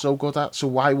he's not so good at. So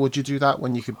why would you do that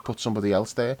when you could put somebody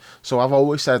else there? So I've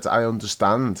always said I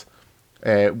understand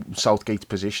Southgate's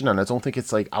position, and I don't think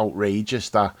it's like outrageous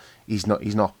that he's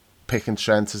not picking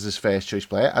Trent as his first choice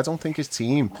player. I don't think his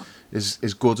team is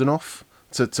good enough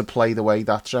to play the way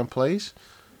that Trent plays.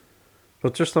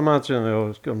 But just imagine,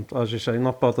 you know, as you say,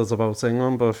 not bothered about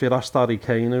England, but if you asked Harry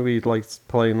Kane who he'd like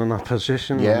playing in that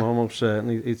position, I'm almost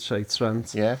certain he'd say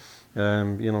Trent. Yeah.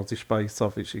 You know, despite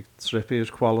obviously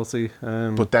Trippier's quality.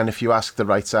 But then if you ask the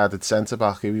right-sided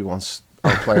centre-back who he wants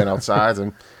playing outside,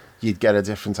 and you'd get a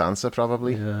different answer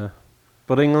probably. Yeah.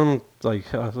 But England,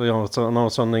 like, you know, I know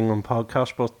it's on the England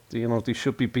podcast, but, you know, they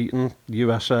should be beating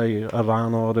USA,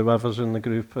 Iran, or whoever's in the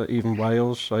group, even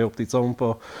Wales. I hope they don't,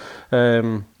 but,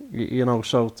 you know,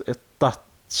 so that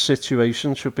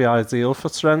situation should be ideal for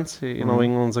Trent. You know,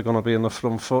 England are going to be in the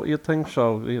front foot, you'd think,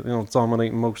 so, you know,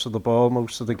 dominating most of the ball,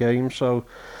 most of the game, so,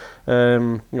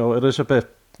 you know, it is a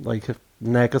bit, like,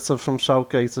 negative from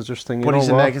Southgate to just think, but he's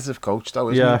a negative coach, though,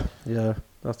 isn't he? Yeah,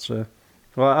 that's it.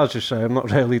 Well, as you say, I'm not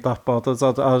really that bothered.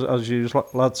 As you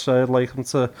lads say, I'd like him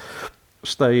to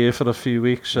stay here for a few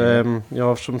weeks, you know,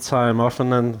 have some time off,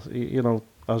 and then, you know,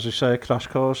 as you say, a crash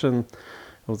course in, you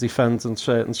know, defending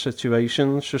certain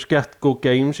situations. Just get good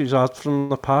games he's had from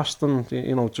the past, and,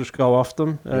 you know, just go off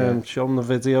them, show him the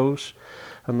videos,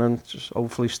 and then just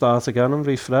hopefully start again and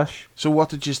refresh. So what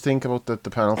did you think about the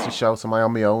penalty shout? Am I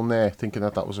on my own there, thinking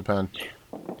that was a pen?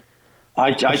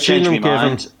 I changed my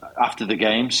mind after the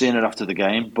game, seeing it after the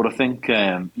game. But I think,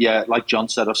 like John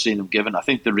said, I've seen him given. I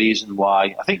think the reason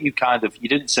why, I think you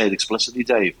didn't say it explicitly,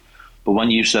 Dave, but when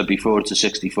you said before it's a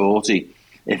 60-40,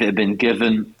 if it had been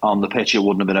given on the pitch, it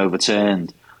wouldn't have been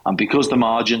overturned. And because the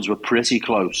margins were pretty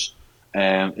close,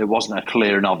 it wasn't a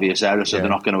clear and obvious error, so they're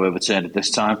not going to overturn it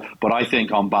this time. But I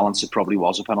think on balance, it probably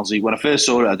was a penalty. When I first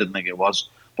saw it, I didn't think it was.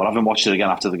 But having watched it again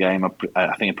after the game,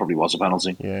 I think it probably was a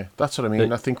penalty. Yeah, that's what I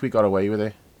mean. I think we got away with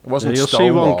it. It wasn't. You'll see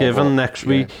one given next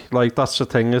week. Like, that's the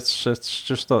thing. It's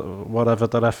just that whatever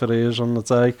the referee is on the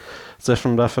day,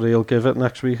 different referee will give it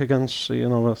next week against, you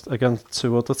know, against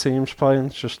two other teams playing.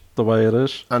 It's just the way it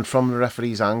is. And from the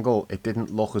referee's angle, it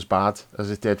didn't look as bad as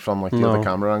it did from like the other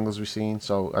camera angles we've seen.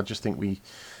 So I just think we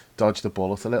dodged the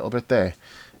bullet a little bit there.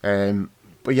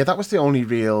 But yeah, that was the only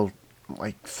real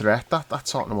like threat that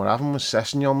Tottenham were having, was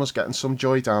Sessegnon was getting some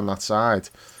joy down that side.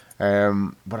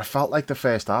 But I felt like the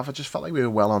first half, I just felt like we were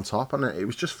well on top, and it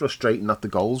was just frustrating that the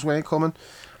goals weren't coming.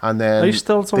 And then I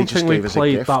still don't think we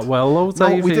played that well, though,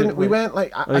 Dave. No, we didn't. We weren't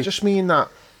like. I just mean that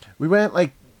we weren't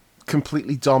like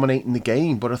completely dominating the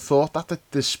game, but I thought that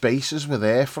the spaces were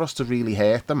there for us to really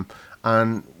hurt them,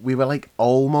 and we were like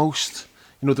almost,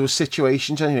 there were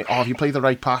situations and you're like, if you play the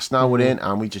right pass now, we're in,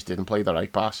 and we just didn't play the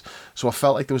right pass. So I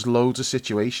felt like there was loads of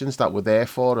situations that were there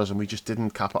for us and we just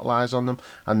didn't capitalise on them,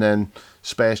 and then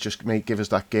Spurs just give us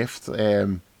that gift.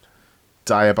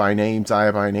 Dire by name,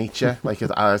 dire by nature. Like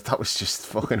that was just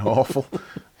fucking awful.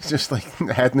 Just like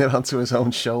heading it onto his own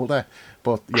shoulder.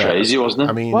 But yeah, crazy, wasn't it?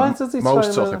 I mean, why did he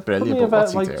most took it brilliant, but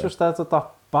what's he doing? Just headed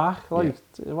that back? Why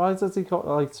did he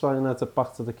go try and head it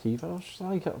back to the keeper? It was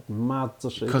like a mad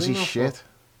decision. Because he's shit.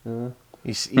 Yeah.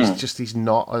 He's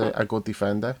not a good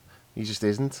defender. He just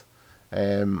isn't.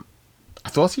 I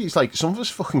thought he was like some of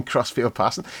his fucking crossfield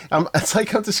passing. It's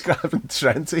like I'm describing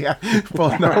Trent here,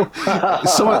 but no.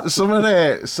 some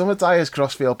of Dyer's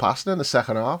crossfield passing in the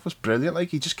second half was brilliant. Like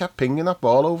he just kept pinging that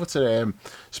ball over to,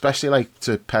 especially like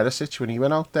to Perisic when he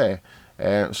went out there.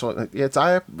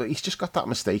 Dyer, he's just got that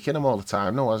mistake in him all the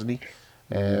time, now, hasn't he?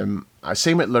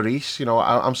 Same with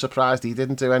Lloris. I'm surprised he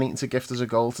didn't do anything to gift us a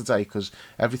goal today, because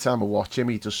every time I watch him,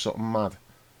 he does something mad.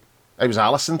 It was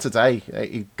Alisson today.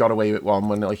 He got away with one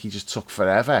when he just took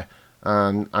forever,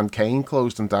 and Kane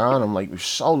closed him down. I'm like, we're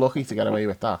so lucky to get away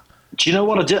with that. Do you know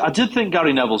what I did think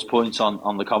Gary Neville's point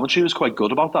on the commentary was quite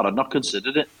good about that. I'd not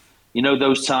considered it.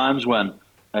 Those times when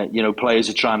players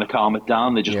are trying to calm it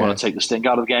down, they just want to take the sting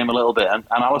out of the game a little bit. And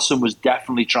Alisson was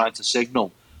definitely trying to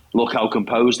signal, look how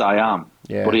composed I am.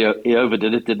 Yeah. But he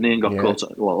overdid it, didn't he? And got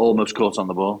almost caught on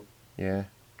the ball. Yeah.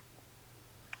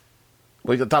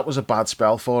 Well, that was a bad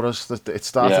spell for us. It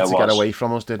started to get away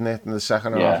from us, didn't it, in the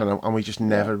second half, and we just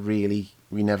never really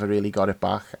got it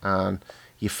back. And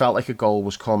you felt like a goal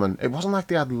was coming. It wasn't like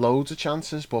they had loads of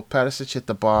chances, but Perisic hit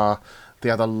the bar. They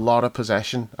had a lot of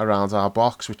possession around our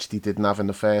box, which they didn't have in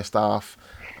the first half.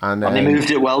 And they moved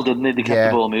it well, didn't they? They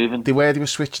kept the ball moving. They were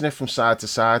switching it from side to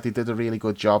side. They did a really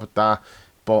good job at that.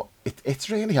 But it's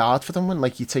really hard for them when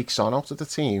you take Son out of the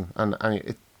team, and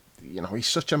he's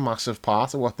such a massive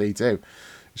part of what they do.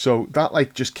 So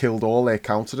that just killed all their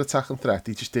counter-attacking threat.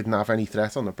 They just didn't have any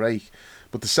threat on the break.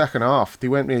 But the second half, they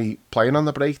weren't really playing on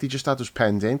the break. They just had us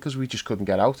penned in because we just couldn't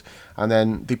get out. And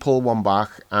then they pulled one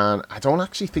back, and I don't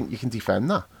actually think you can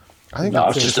defend that. I think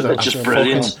that's just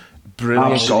brilliant.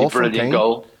 Brilliant goal from Kane.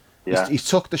 Goal. Yeah. He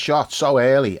took the shot so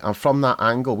early, and from that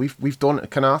angle, we've done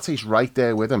it. Konate's right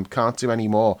there with him, can't do any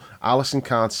more. Alisson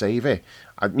can't save it.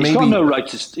 He's got no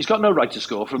right to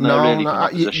score from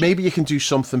there. Maybe you can do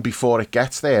something before it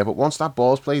gets there, but once that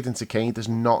ball's played into Kane, there's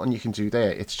nothing you can do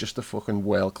there. It's just a fucking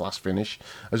world-class finish.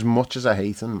 As much as I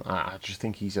hate him, I just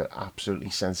think he's an absolutely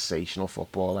sensational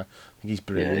footballer. I think he's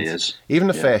brilliant. Yeah, he is. Even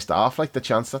the first half, the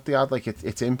chance that they had,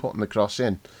 it's him putting the cross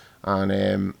in,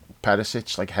 and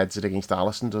Perisic heads it against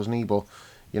Alisson, doesn't he? But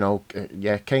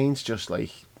Kane's just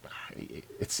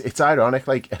it's ironic,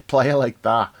 a player like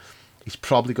that. He's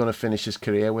probably going to finish his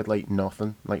career with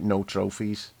nothing, no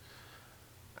trophies.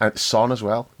 And Son as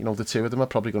well. The two of them are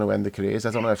probably going to end their careers. I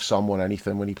don't know if Son won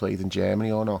anything when he played in Germany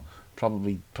or not.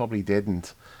 Probably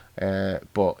didn't.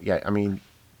 But yeah, I mean,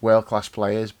 world-class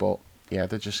players, but yeah,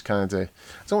 they're just kind of...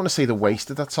 I don't want to say they're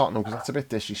wasted at Tottenham, because that's a bit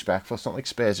disrespectful. It's not like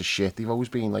Spurs are shit. They've always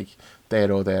been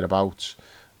there or thereabouts.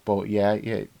 But yeah,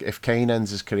 if Kane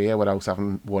ends his career without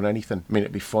having won anything, I mean,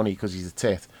 it'd be funny because he's a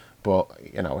tit. But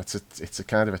it's a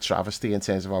kind of a travesty in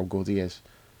terms of how good he is.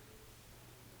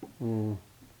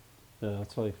 Yeah,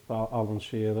 it's like Alan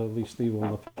Shearer. At least he won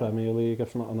the Premier League,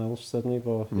 if nothing else, didn't he?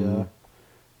 But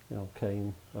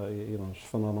Kane, he's a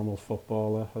phenomenal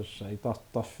footballer. As I say,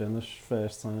 that finish,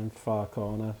 first time, far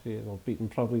corner, beating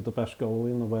probably the best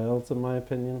goalie in the world, in my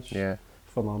opinion. Yeah,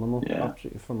 phenomenal,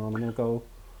 absolutely phenomenal goal.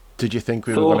 Did you think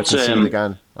we were going to concede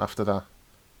again after that?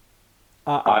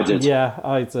 I did. Yeah,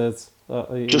 I did.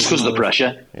 Just because of the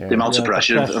pressure, the amount of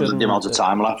pressure, the amount of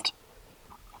time left.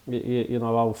 You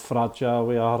know how fragile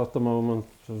we are at the moment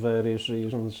for various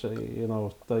reasons. There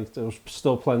was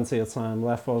still plenty of time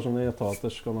left, wasn't there? I thought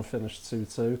this was going to finish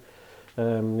 2-2.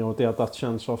 They had that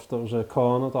chance off. There was a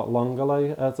corner that Longley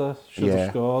header should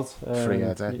have scored. Free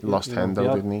header, lost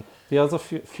Hendo, didn't he? He had a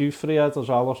few free headers.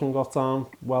 Alisson got down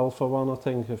well for one, I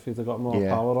think. If he'd have got more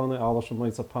power on it, Alisson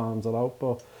might have palmed it out.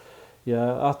 But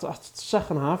yeah, at the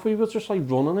second half, we were just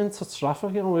running into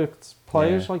traffic. With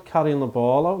players carrying the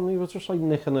ball out, and he was just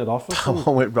nicking it off us.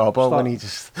 One with Robbo when he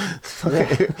just...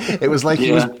 it was like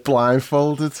he was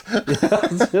blindfolded.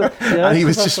 And he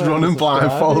was just running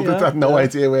blindfolded, had no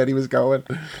idea where he was going.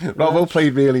 Robbo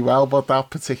played really well, but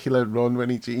that particular run when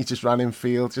he just ran in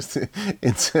field just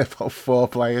into about 4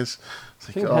 players.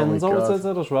 I think Hendo did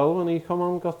it as well when he come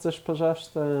on, got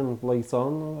dispossessed late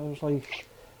on. I was like...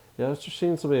 Yeah, it just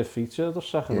seemed to be a feature of the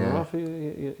second half.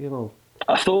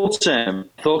 I thought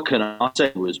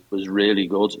Canate was really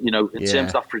good. You know, in terms Yeah,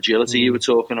 of that fragility you were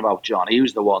talking about, John, he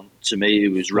was the one to me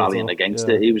who was Stood rallying up. against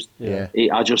Yeah. it. He was. Yeah.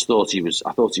 I just thought he was.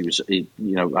 I thought he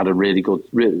had a really good,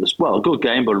 a good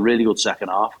game, but a really good second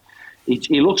half.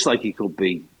 He looks like he could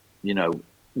be,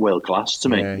 world class to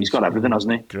me. yeah, He's he's got everything,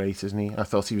 hasn't he? great, isn't he? I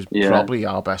thought he was Yeah. probably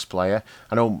our best player.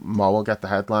 I know Mo will get the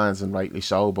headlines, and rightly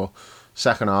so, but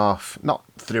second half, not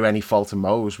through any fault of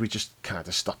Mo's, we just kind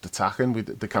of stopped attacking.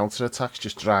 The counter-attacks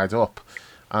just dried up,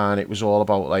 and it was all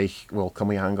about, like, well, can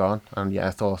we hang on? And yeah,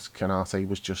 I thought Kanate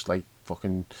was just, like,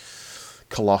 fucking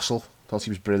colossal. Thought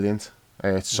he was brilliant.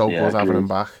 It's so Yeah, good having him agreed.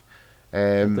 back.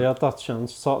 They had that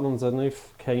chance. Tottenham, didn't they?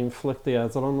 Kane flicked the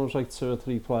header on. There was like 2 or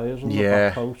 3 players in the Yeah.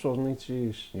 back post, wasn't he?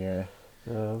 Jeez. Yeah.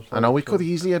 Yeah, I know we could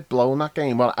easily have blown that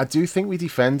game. Well, I do think we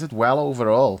defended well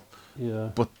overall,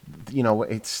 Yeah. but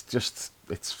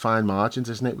it's fine margins,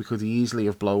 isn't it? We could easily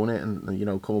have blown it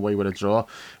and come away with a draw,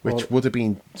 which Well, would have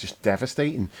been just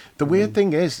devastating. The weird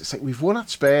thing is, it's like we've won at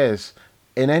Spurs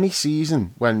in any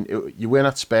season. When you win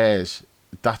at Spurs,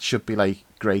 that should be like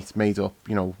great, made up,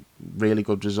 really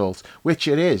good result, which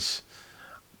it is.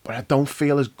 But I don't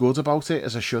feel as good about it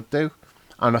as I should do,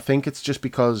 and I think it's just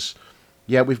because,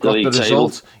 yeah, we've got the league table.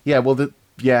 result. Yeah, well,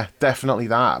 yeah, definitely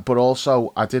that. But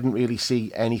also, I didn't really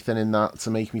see anything in that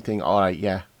to make me think, all right,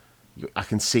 yeah, I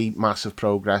can see massive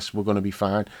progress. We're going to be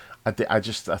fine. I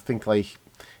think like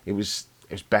it was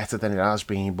better than it has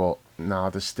been, but no,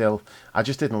 there's still. I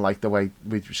just didn't like the way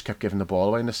we just kept giving the ball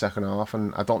away in the second half,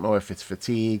 and I don't know if it's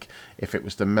fatigue, if it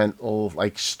was the mental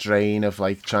like strain of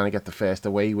like trying to get the first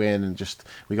away win, and just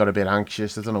we got a bit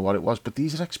anxious. I don't know what it was, but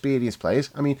these are experienced players.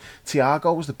 I mean,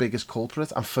 Thiago was the biggest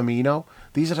culprit, and Firmino.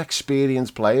 These are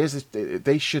experienced players.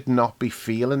 They should not be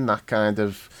feeling that kind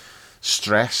of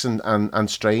stress and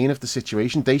strain of the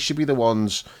situation. They should be the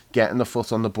ones getting the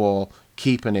foot on the ball,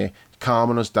 keeping it,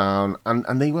 calming us down,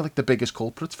 and they were like the biggest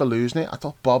culprits for losing it. I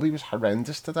thought Bobby was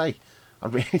horrendous today. I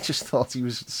really just thought he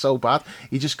was so bad.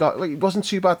 He just got, like, it wasn't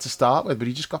too bad to start with, but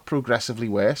he just got progressively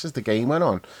worse as the game went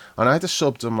on. And I'd have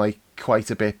subbed him like quite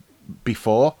a bit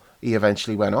before he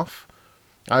eventually went off.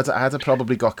 I'd have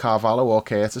probably got Carvalho or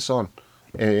Curtis on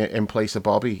in place of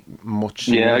Bobby much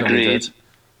sooner Yeah, than we agreed. did.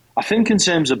 I think in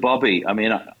terms of Bobby, I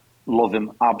mean, I love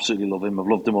him, absolutely love him. I've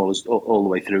loved him all the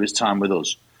way through his time with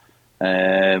us.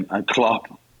 And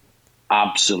Klopp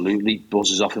absolutely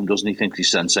buzzes off him, doesn't he? Thinks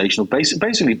he's sensational.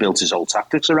 Basically built his whole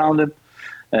tactics around him.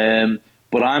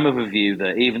 But I'm of a view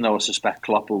that even though I suspect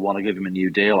Klopp will want to give him a new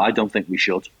deal, I don't think we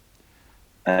should.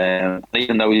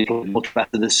 Even though he's played much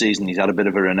better this season, he's had a bit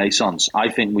of a renaissance. I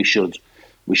think we should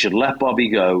let Bobby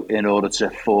go in order to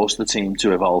force the team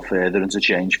to evolve further and to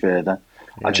change further.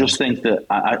 Yeah. I just think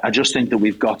that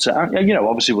we've got to,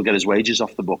 obviously we'll get his wages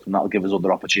off the book and that'll give us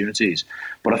other opportunities.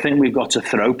 But I think we've got to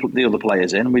throw the other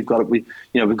players in. We've got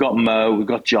Mo, we've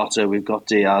got Jota, we've got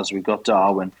Diaz, we've got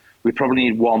Darwin. We probably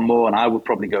need one more, and I would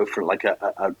probably go for like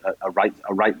a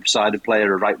right-sided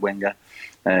player, a right winger.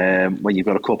 When you've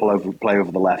got a couple play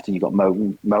over the left, and you've got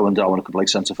Mo and Darwin, a couple like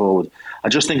centre forward. I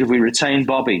just think if we retain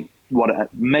Bobby, what an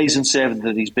amazing servant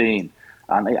that he's been,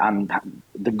 and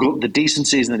the decent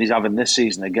season that he's having this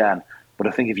season again. But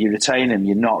I think if you retain him,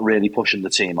 you're not really pushing the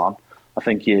team on. I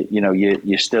think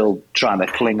you're still trying to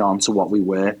cling on to what we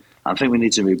were. And I think we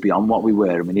need to move beyond what we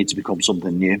were, and we need to become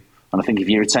something new. And I think if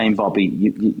you retain Bobby,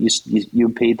 you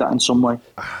impede that in some way.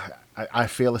 I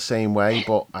feel the same way,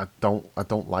 but I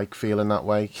don't like feeling that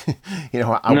way.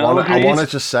 I want to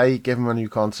just say give him a new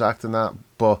contract and that,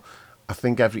 but I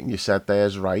think everything you said there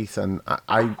is right, and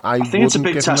I think it's a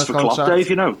big test for Klopp,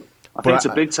 Dave. I think it's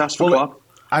a big test for Klopp.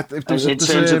 In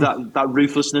terms of that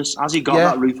ruthlessness, has he got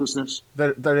that ruthlessness?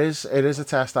 It is a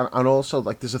test, and also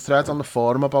like there's a thread on the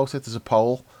forum about it. There's a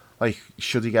poll, like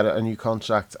should he get a new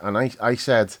contract, and I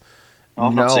said.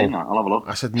 I've not seen that. I'll have a look.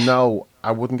 I said no,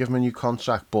 I wouldn't give him a new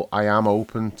contract, but I am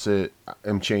open to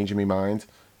him changing my mind,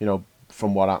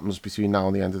 from what happens between now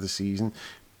and the end of the season.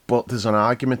 But there's an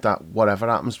argument that whatever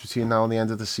happens between now and the end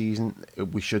of the season,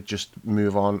 we should just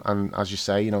move on and, as you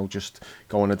say, just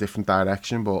go in a different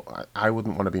direction. But I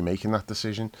wouldn't want to be making that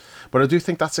decision. But I do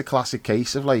think that's a classic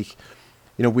case of like,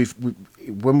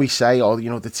 when we say,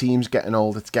 the team's getting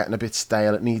old, it's getting a bit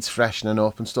stale, it needs freshening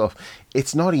up and stuff.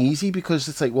 It's not easy because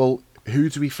it's like, well, who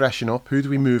do we freshen up? Who do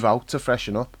we move out to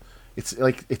freshen up? It's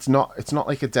like it's not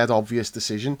like a dead obvious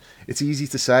decision. It's easy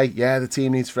to say, yeah, the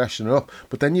team needs freshening up,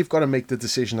 but then you've got to make the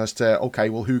decision as to, okay,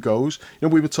 well, who goes?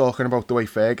 We were talking about the way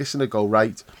Ferguson would go,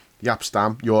 right, Yap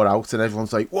Stam, you're out, and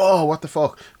everyone's like, whoa, what the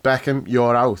fuck? Beckham,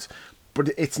 you're out. But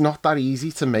it's not that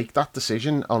easy to make that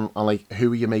decision on like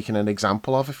who are you making an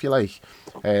example of, if you like.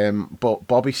 But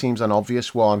Bobby seems an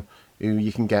obvious one who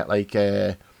you can get like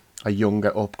a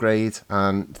younger upgrade,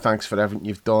 and thanks for everything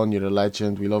you've done. You're a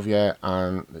legend. We love you,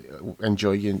 and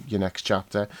enjoy your next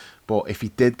chapter. But if he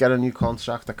did get a new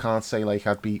contract, I can't say like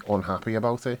I'd be unhappy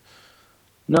about it.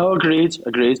 No, agreed.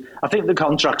 I think the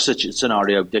contract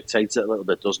scenario dictates it a little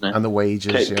bit, doesn't it? And the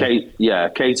wages,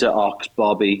 Cater, Ox,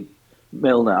 Bobby,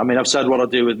 Milner. I mean, I've said what I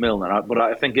do with Milner, but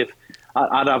I think if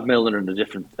I'd have Milner in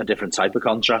a different type of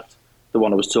contract, the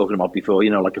one I was talking about before,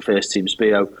 like a first team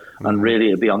Spio, and really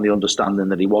it'd be on the understanding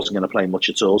that he wasn't going to play much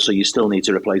at all, so you still need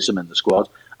to replace him in the squad.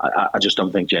 I just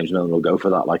don't think James Milner will go for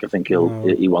that. Like, I think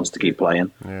he wants to keep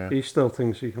playing. Yeah. He still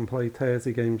thinks he can play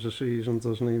 30 games a season,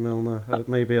 doesn't he, Milner? I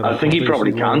think he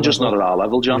probably can, just not at our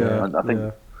level, John. Yeah, I think.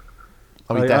 Yeah.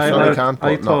 Oh, he definitely can.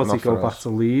 I thought he'd go back to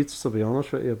Leeds, to be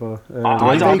honest with you, but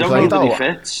I don't know that he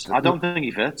fits. I don't think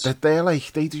he fits.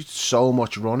 They do so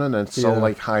much running and so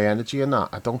like high energy and that.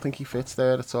 I don't think he fits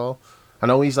there at all. I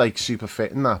know he's like super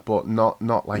fit in that, but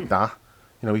not like that.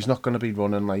 He's not going to be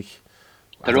running like.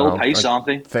 They're all pace, aren't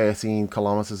they? 13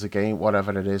 kilometres a game,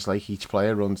 whatever it is. Like each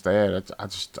player runs there.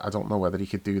 I don't know whether he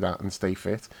could do that and stay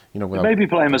fit. Maybe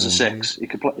play him as a 6. He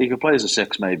could play as a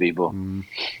 6, maybe, but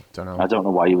don't know. I don't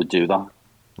know why you would do that.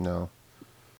 No.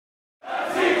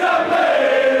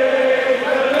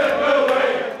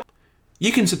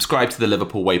 You can subscribe to the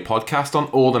Liverpool Way podcast on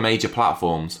all the major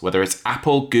platforms, whether it's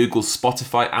Apple, Google,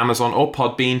 Spotify, Amazon or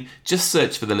Podbean. Just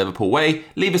search for the Liverpool Way,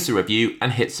 leave us a review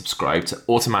and hit subscribe to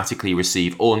automatically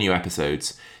receive all new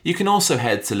episodes. You can also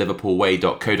head to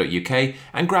liverpoolway.co.uk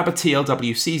and grab a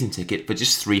TLW season ticket for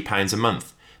just £3 a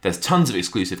month. There's tons of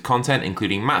exclusive content,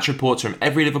 including match reports from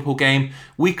every Liverpool game,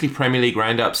 weekly Premier League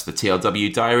roundups, the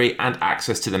TLW diary, and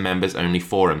access to the members-only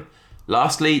forum.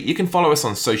 Lastly, you can follow us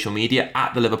on social media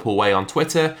at The Liverpool Way on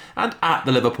Twitter and at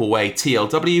The Liverpool Way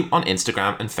TLW on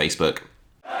Instagram and Facebook.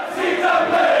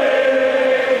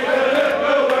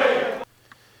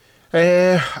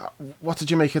 What did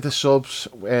you make of the subs?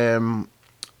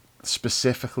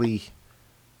 Specifically,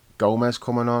 Gomez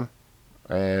coming on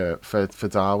for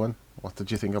Darwin. What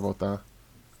did you think about that?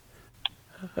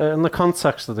 In the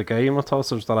context of the game, I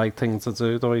thought it was the right thing to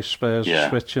do. The way Spurs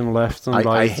switching left and right.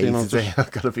 I hated it.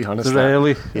 I've got to be honest.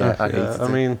 Really? Yeah, I hated it. I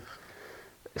mean,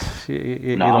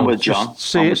 I'm with John.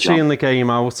 Seeing the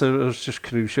game out, it was just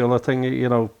crucial. I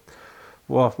think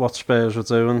what Spurs were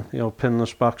doing, pinning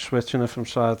us back, switching it from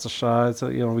side to side.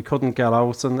 We couldn't get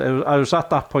out, and I was at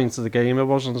that point of the game. It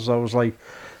wasn't as though it was like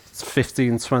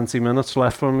 15, 20 minutes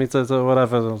left when we did or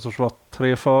whatever. It was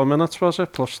 3 or 4 minutes, was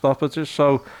it, plus stoppages?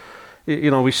 So.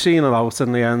 We've seen it out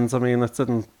in the end. I mean,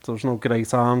 there was no great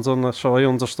harm done there, so I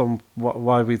understand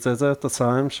why we did it at the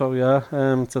time. So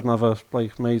didn't have a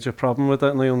major problem with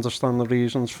it, and I understand the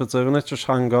reasons for doing it. Just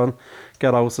hang on,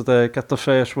 get out of there, get the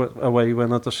first away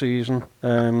win of the season,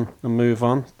 and move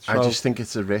on. So, I just think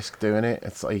it's a risk doing it.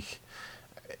 It's like,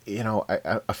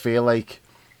 I feel like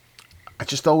I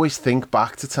just always think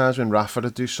back to times when Rafa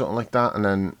would do something like that, and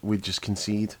then we'd just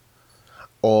concede,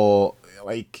 or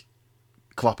like.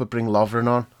 Kloppo bring Lovren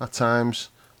on at times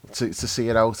to see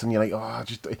it out, and you're like,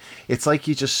 it's like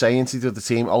you're just saying to the other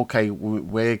team, okay,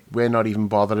 we're not even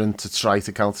bothering to try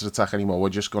to counter-attack anymore, we're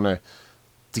just going to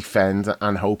defend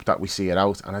and hope that we see it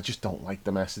out. And I just don't like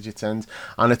the message it sends.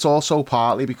 And it's also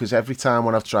partly because every time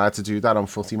when I've tried to do that on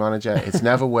Footy Manager, it's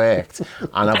never worked,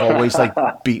 and I've always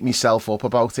beat myself up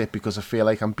about it because I feel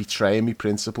like I'm betraying my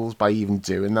principles by even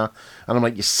doing that. And I'm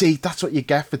like, you see, that's what you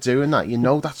get for doing that.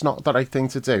 That's not the right thing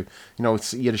to do. You're a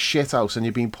shithouse and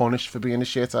you're being punished for being a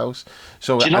shithouse.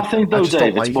 So do you not think though,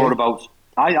 Dave, it's more about...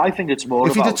 I think it's more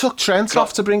if about... If he'd took Trent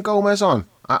off to bring Gomez on,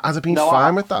 I'd have been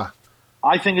fine with that.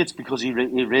 I think it's because he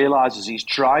realises he's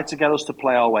tried to get us to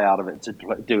play our way out of it, to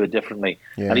do it differently.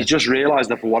 Yeah. And he's just realised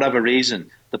that for whatever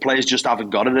reason, the players just haven't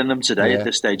got it in them today at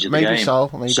this stage of the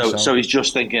game. So he's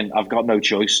just thinking, I've got no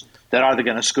choice. They're either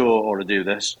going to score or to do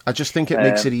this. I just think it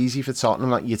makes it easy for Tottenham.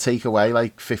 Like, you take away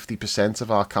 50% of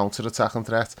our counter-attacking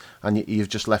threat and you've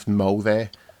just left Mo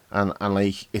there. And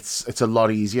it's a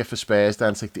lot easier for Spurs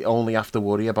then. It's like they only have to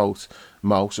worry about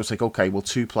Mo. So it's like, okay, well,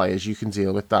 2 players, you can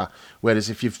deal with that. Whereas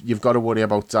if you've got to worry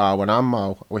about Darwin and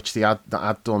Mo, which they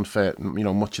had done for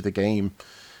much of the game,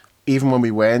 even when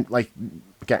we weren't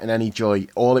getting any joy,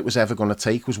 all it was ever going to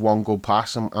take was one good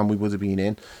pass and we would have been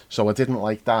in. So I didn't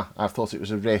like that. I thought it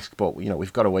was a risk, but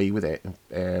we've got away with it.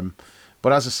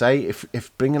 But as I say,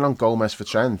 if bringing on Gomez for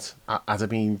Trent, I'd have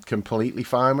been completely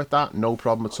fine with that. No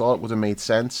problem at all. It would have made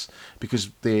sense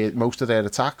because most of their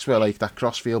attacks were like that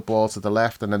crossfield ball to the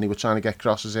left, and then they were trying to get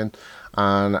crosses in.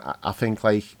 And I think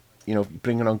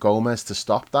bringing on Gomez to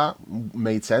stop that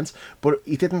made sense. But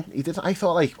he didn't. I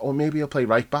thought like, oh, maybe he'll play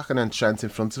right back and then Trent in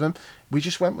front of him. We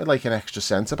just went with like an extra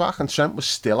centre back, and Trent was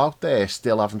still out there,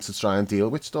 still having to try and deal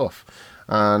with stuff.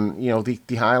 And they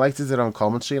highlighted it on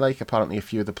commentary. Like apparently a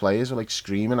few of the players were like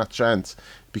screaming at Trent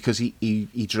because he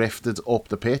drifted up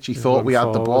the pitch. He thought we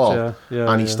had the ball,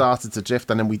 and he started to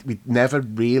drift. And then we never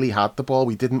really had the ball.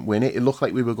 We didn't win it. It looked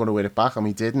like we were going to win it back, and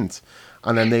we didn't.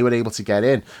 And then they were able to get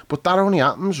in. But that only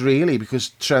happens really because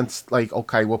Trent's like,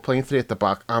 okay, we're playing 3 at the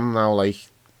back. I'm now like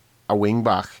a wing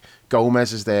back.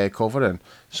 Gomez is there covering.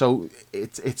 So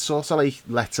it sort of like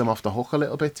lets him off the hook a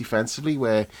little bit defensively,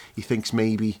 where he thinks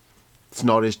maybe it's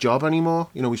not his job anymore.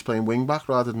 He's playing wing back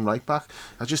rather than right back.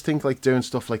 I just think like doing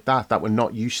stuff like that we're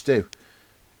not used to.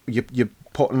 You're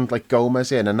putting like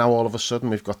Gomez in, and now all of a sudden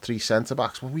we've got 3 centre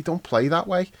backs. Well, we don't play that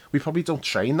way. We probably don't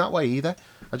train that way either.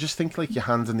 I just think like you're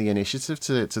handing the initiative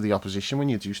to the opposition when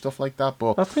you do stuff like that.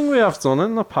 But I think we have done it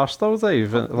in the past though,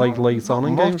 Dave. Like late on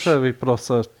in games where we put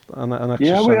an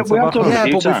extra we have done it a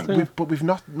few times. But we've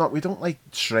not we don't like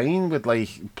train with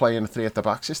like playing a 3 at the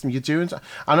back system. You're doing,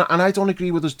 and I don't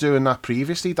agree with us doing that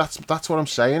previously. That's what I'm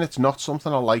saying. It's not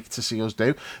something I like to see us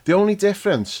do. The only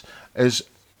difference is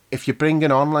if you're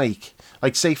bringing on like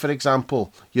say for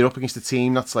example you're up against a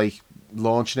team that's like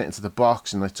launching it into the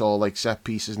box and it's all like set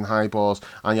pieces and high balls,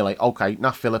 and you're like, okay,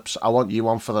 Nat Phillips, I want you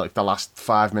on for like the last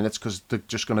 5 minutes because they're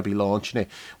just going to be launching it.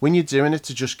 When you're doing it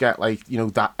to just get like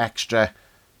that extra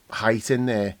height in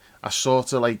there, I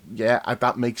sort of like,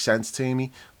 that makes sense to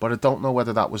me, but I don't know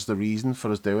whether that was the reason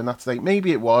for us doing that today.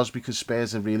 Maybe it was because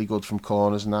Spurs are really good from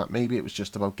corners and that. Maybe it was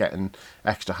just about getting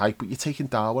extra height, but you're taking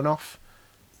Darwin off,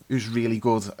 who's really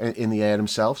good in the air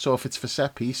himself. So if it's for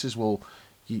set pieces, well,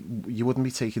 you wouldn't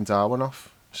be taking Darwin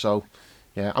off. So,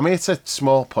 yeah. I mean, it's a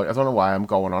small point. I don't know why I'm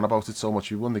going on about it so much.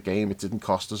 We won the game. It didn't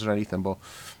cost us or anything, but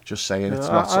just saying it's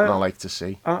not something I like to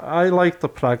see. I like the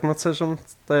pragmatism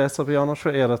there, to be honest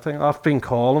with you. I think I've been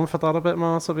calling for that a bit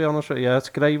more, to be honest with you. Yeah, it's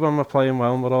great when we're playing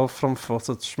well and we're all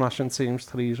front-footed, smashing teams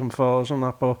 3s and 4s and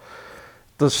that, but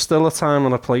there's still a time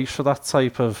and a place for that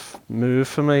type of move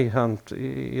for me, and,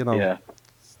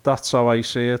 that's how I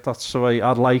see it. That's the way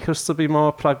I'd like us to be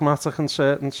more pragmatic in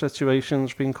certain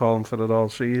situations. Been calling for it all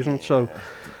season. So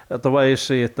the way I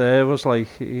see it there was like,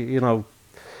 it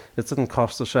didn't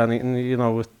cost us anything.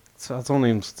 I don't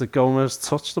even, did Gomez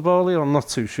touch the ball here? I'm not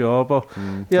too sure, but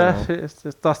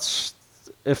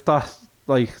if that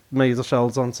like made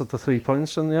ourselves onto the 3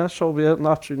 points, and so be it.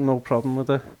 Absolutely no problem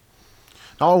with it.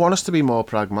 No, I want us to be more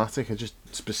pragmatic. I just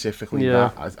specifically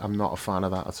that I'm not a fan of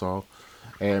that at all.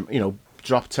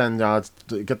 Drop 10 yards,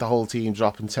 get the whole team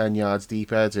dropping 10 yards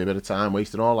deep heads, a bit of time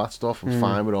wasting, all that stuff. I'm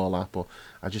fine with all that, but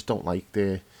I just don't like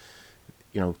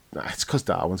it's because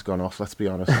Darwin's gone off, let's be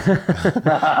honest.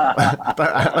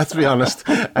 Let's be honest.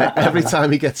 Every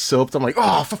time he gets subbed, I'm like,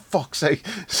 oh, for fuck's sake.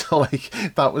 So, like,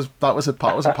 that was a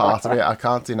part of it. I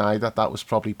can't deny that was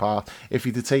probably part. If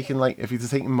he'd have taken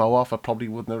Mo off, I probably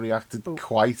wouldn't have reacted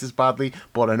quite as badly,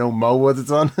 but I know Mo would have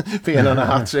done, being on a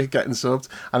hat-trick, getting subbed.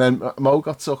 And then Mo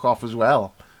got took off as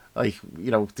well, like,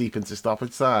 deep into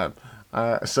stoppage time.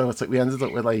 So it's like we ended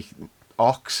up with, like,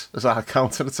 Ox as our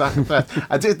counter-attack.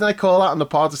 Didn't I call that on the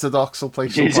pod? I said Ox will play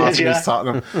some part against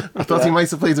Tottenham. I thought he might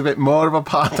have played a bit more of a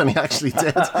part than he actually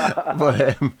did.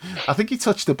 But I think he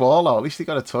touched the ball, or at least he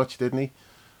got a touch, didn't he?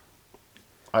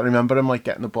 I remember him like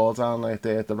getting the ball down like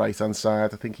there at the right-hand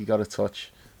side. I think he got a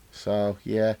touch. So,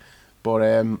 yeah. But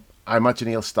I imagine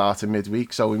he'll start in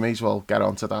midweek, so we may as well get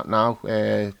on to that now.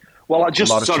 Well, Dave,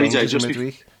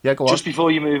 go on. Just before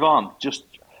you move on,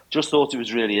 just thought it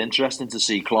was really interesting to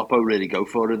see Kloppo really go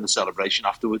for it in the celebration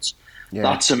afterwards. Yeah.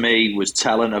 That, to me, was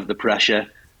telling of the pressure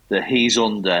that he's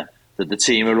under, that the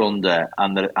team are under,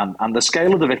 and the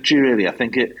scale of the victory, really. I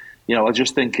think it, I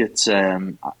just think it's,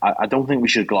 I don't think we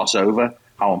should gloss over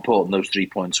how important those 3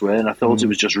 points were, and I thought it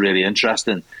was just really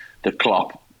interesting that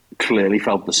Klopp clearly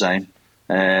felt the same.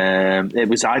 It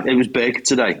was big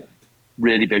today.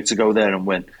 Really big to go there and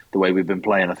win the way we've been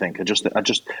playing. I think I just think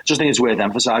it's worth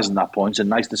emphasising that point, and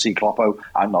nice to see Kloppo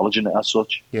acknowledging it as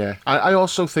such. Yeah, I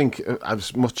also think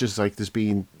as much as like there's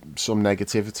been some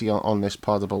negativity on this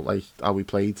pod about like how we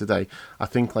played today, I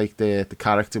think like the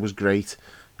character was great.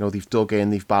 They've dug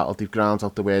in, they've battled, they've ground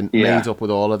out the win, made up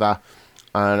with all of that.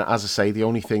 And as I say, the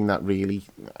only thing that really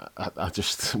I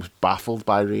just was baffled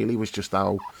by really was just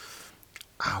how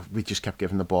we just kept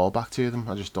giving the ball back to them.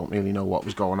 I just don't really know what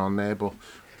was going on there, but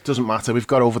it doesn't matter. We've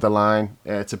got over the line.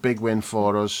 It's a big win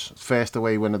for us. First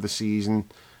away win of the season.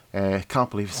 Can't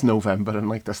believe it's November and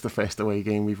like that's the first away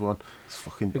game we've won. It's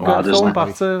fucking going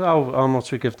back to how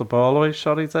much we give the ball away,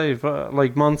 sorry Dave,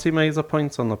 like Monty made a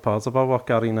point on the pod about what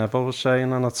Gary Neville was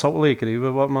saying, and I totally agree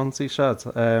with what Monty said.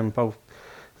 About,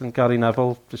 I think Gary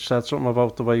Neville just said something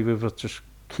about the way we were just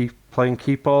playing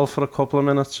keep ball for a couple of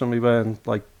minutes and we weren't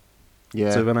like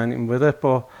doing anything with it.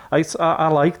 But I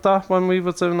like that when we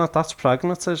were doing that. That's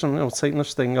pragmatism, you know, taking the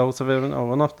sting out of it. No,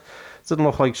 we're not. Didn't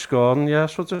look like scoring.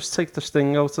 Yes, we'll just take the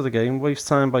sting out of the game, waste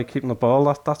time by keeping the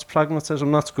ball. That's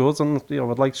pragmatism. That's good, and you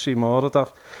know, I'd like to see more of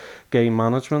that game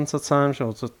management at times. You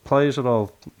know, the players are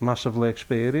all massively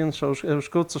experienced, so it was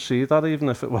good to see that, even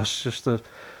if it was just a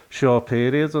short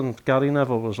period. And Gary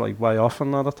Neville was like way off on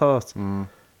that, I thought.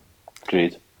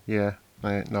 Agreed. Yeah,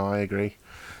 I agree.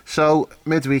 So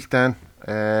midweek then,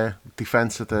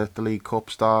 defence of the League Cup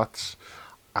starts.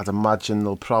 I'd imagine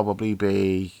there'll probably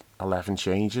be 11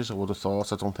 changes, I would have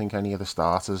thought. I don't think any of the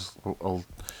starters will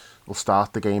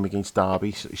start the game against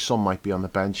Derby. Some might be on the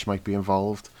bench, might be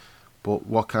involved. But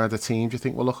what kind of team do you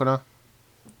think we're looking at?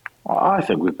 I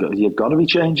think you've got to be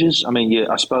changes. I mean,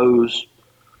 I suppose.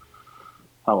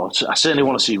 I certainly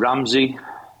want to see Ramsey.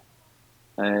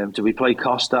 Do we play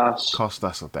Kostas?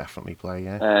 Kostas will definitely play,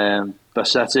 yeah.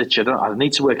 Basetic, I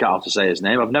need to work out how to say his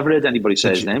name. I've never heard anybody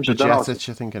say his name. So Basetic,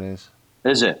 I think it is.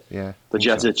 Is it? Yeah.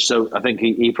 Basetic. So I think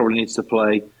he probably needs to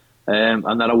play. And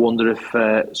then I wonder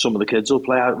if some of the kids will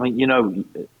play out. I mean, you know,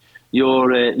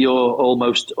 you're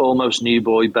almost new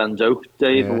boy Ben Doak,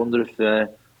 Dave. Yeah. I wonder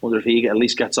if he at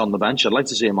least gets on the bench. I'd like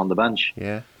to see him on the bench.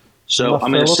 Yeah. So I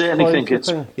mean, I certainly think it's.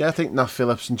 Yeah, I think Nat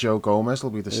Phillips and Joe Gomez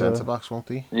will be the centre backs, won't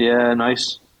they? Yeah,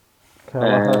 nice.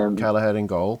 Kelleher in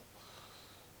goal.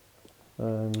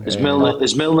 Is Milner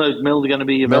going to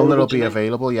be available? Milner will be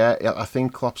available. Yeah, I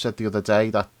think Klopp said the other day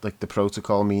that like the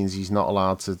protocol means he's not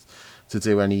allowed to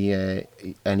do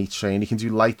any training. He can do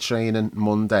light training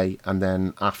Monday, and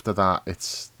then after that,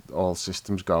 it's all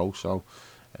systems go. So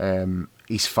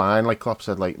he's fine. Like Klopp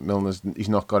said, like he's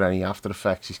not got any after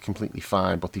effects. He's completely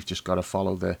fine, but they've just got to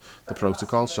follow the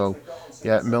protocol. So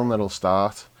yeah, Milner will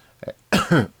start.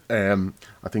 I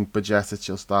think Bajetic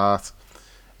will start.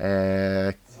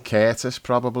 Curtis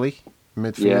probably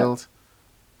midfield.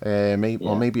 Yeah.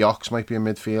 Maybe Ox might be in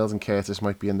midfield and Curtis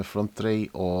might be in the front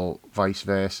three, or vice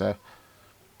versa.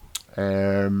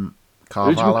 Carvalho.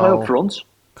 Who do we play up front?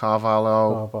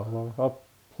 Carvalho. I'll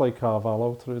play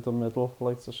Carvalho through the middle. I'd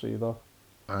like to see that.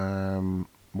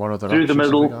 What other through the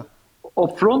middle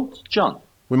up front, John?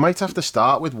 We might have to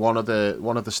start with one of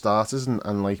the starters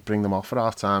and like bring them off at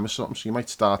half time or something. So you might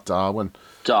start Darwin.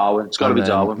 It's got to be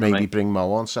Darwin. Maybe bring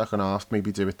Mo on second half.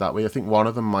 Maybe do it that way. I think one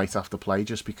of them might have to play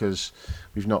just because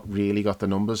we've not really got the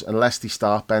numbers. Unless they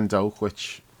start Ben Doak,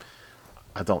 which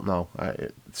I don't know.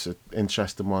 It's an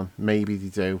interesting one. Maybe they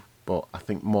do, but I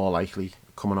think more likely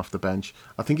coming off the bench.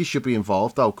 I think he should be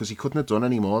involved though, because he couldn't have done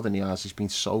any more than he has. He's been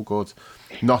so good,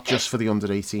 not just for the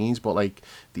under-18s, but like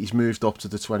he's moved up to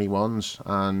the 21s,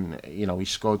 and you know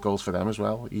he's scored goals for them as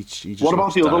well. He just what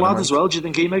about the other lad as well? Do you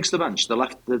think he makes the bench?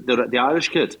 The Irish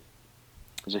kid.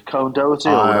 Is it Cone Doherty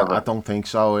or whatever? I don't think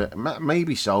so.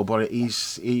 Maybe so, but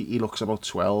he looks about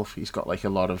 12. He's got like a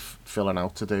lot of filling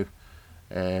out to do.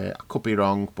 I could be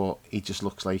wrong, but he just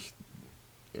looks like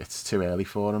it's too early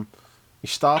for him. He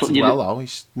started well though.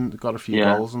 He's got a few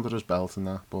goals under his belt and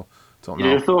that, but don't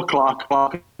know. You thought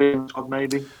Clark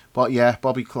maybe? But yeah,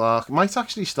 Bobby Clark might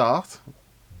actually start,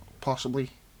 possibly.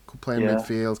 Could play in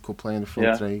midfield, could play in the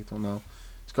front three. Don't know.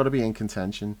 He's got to be in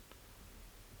contention.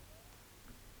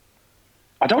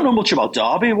 I don't know much about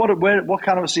Derby. What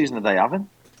kind of a season are they having?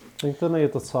 I think they're near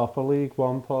the top of League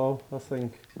One, Paul. I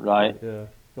think. Right. Yeah,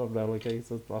 got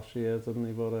relegated last year, didn't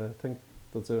he? But I think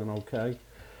they're doing okay.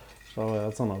 So I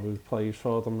don't know who plays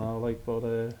for them now, but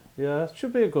yeah, it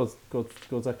should be a good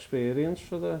experience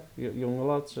for the younger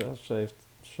lads. I'd say if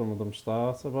some of them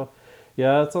start, but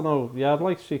yeah, I don't know. Yeah, I'd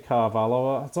like to see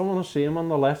Carvalho. I don't want to see him on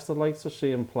the left. I'd like to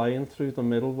see him playing through the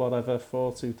middle, whatever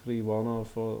 4-2-3-1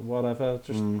 or whatever.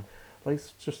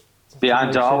 Just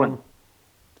behind Darwin.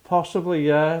 Possibly,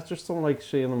 yeah. Just don't like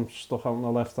seeing him stuck out on the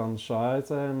left hand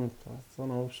side. I don't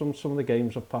know. Some of the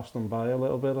games have passed them by a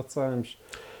little bit at times.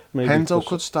 Maybe Hendo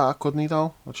could start, couldn't he?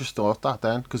 Though I just thought that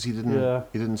then because he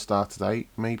didn't start today.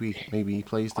 Maybe he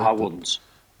plays. I wouldn't.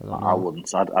 I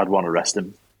wouldn't. I'd want to rest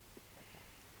him.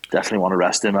 Definitely want to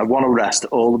rest him. I want to rest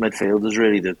all the midfielders.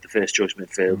 Really, the first choice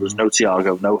midfielders. No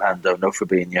Thiago, no Hendo, no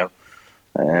Fabinho.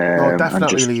 No,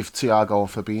 definitely leave Thiago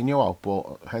and Fabinho out.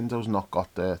 But Hendo's not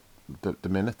got the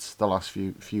minutes the last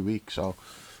few weeks, so.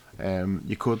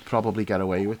 You could probably get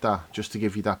away with that just to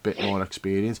give you that bit more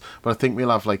experience. But I think we'll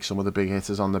have like some of the big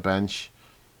hitters on the bench.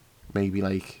 Maybe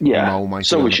like Mo might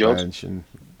be on the bench. And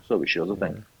So we should, I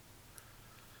think.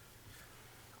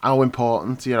 How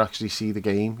important do you actually see the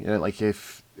game? You know, like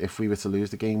if we were to lose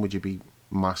the game, would you be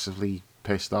massively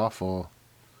pissed off or?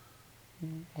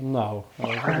 No,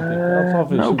 I'd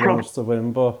obviously want us to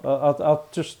win, but I'd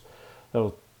just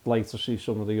like to see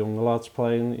some of the younger lads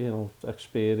playing,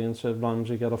 experience it.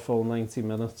 Ramsey get a full 90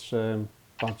 minutes,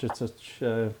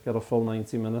 Badgertich get a full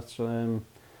 90 minutes.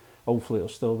 Hopefully it'll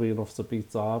still be enough to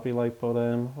beat Derby, but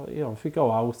if we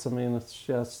go out, I mean,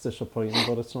 it's disappointing,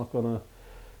 but it's not going to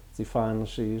define the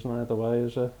season either way,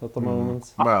 is it, at the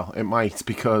moment? Well, it might,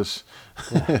 because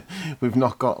we've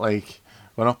not got, we're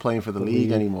not playing for the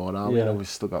league anymore, are we? Yeah. We've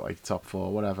still got, top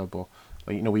four, whatever, but,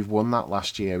 we've won that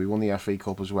last year. We won the FA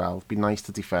Cup as well. It'd be nice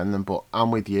to defend them, but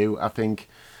I'm with you. I think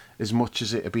as much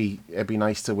as it'd be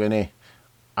nice to win it,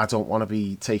 I don't want to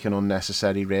be taking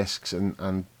unnecessary risks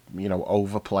and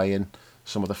overplaying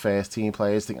some of the first team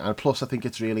players. And plus, I think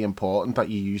it's really important that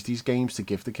you use these games to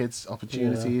give the kids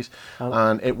opportunities. Yeah.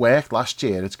 And it worked last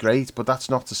year. It's great, but that's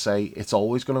not to say it's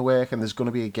always going to work. And there's going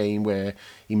to be a game where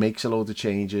he makes a load of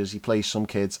changes, he plays some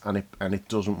kids, and it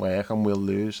doesn't work, and we'll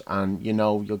lose. And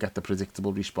you'll get the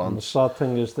predictable response. And the sad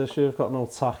thing is, this year you've got no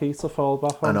Taki to fall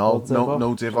back on. I know,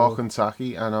 no Divock and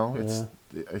Taki. I know it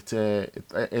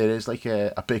is like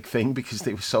a big thing because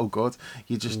they were so good.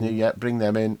 You just knew, bring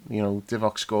them in.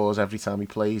 Divock scores every time he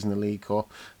plays in the League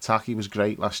Cup. Taki was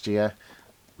great last year.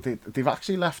 They've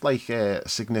actually left a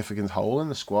significant hole in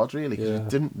the squad, really, because we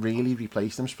didn't really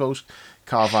replace them. I suppose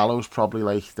Carvalho's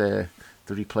probably the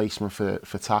replacement for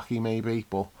Taki, maybe,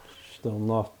 but still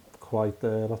not quite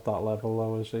there at that level,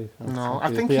 though, is he? No,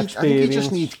 I think he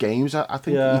just needs games. I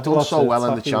think he done so well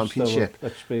in the Championship.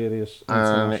 Experienced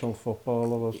international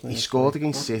footballer, wasn't he? He scored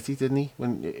against City, didn't he?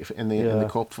 In the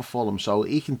Cup for Fulham, so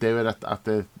he can do it at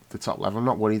the top level. I'm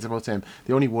not worried about him.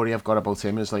 The only worry I've got about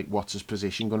him is what's his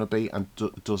position going to be, and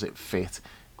does it fit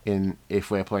in?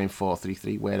 If we're playing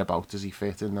 4-3-3, whereabout does he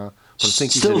fit in that? But I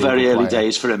think still very early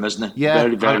days for him, isn't it? Yeah,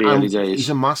 very early days. He's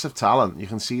a massive talent. You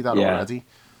can see that already.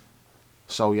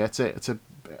 So it's a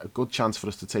good chance for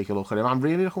us to take a look at him. I'm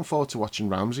really looking forward to watching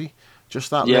Ramsey. Just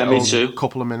that me too.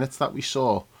 Couple of minutes that we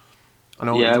saw. I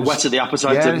know whetted the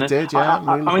appetite, didn't it? Did, yeah.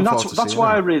 I mean, that's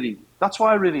why I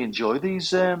really enjoy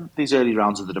these early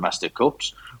rounds of the domestic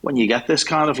cups, when you get this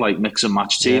kind of mix and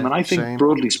match team. And I think,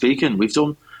 broadly speaking, we've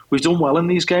done well in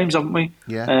these games, haven't we?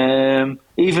 Yeah.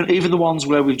 Even the ones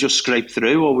where we've just scraped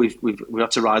through, or we've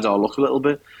had to ride our luck a little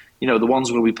bit. The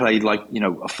ones where we played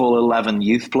a full 11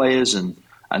 youth players and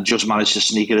just managed to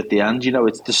sneak it at the end.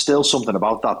 There's still something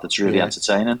about that that's really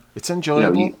entertaining. It's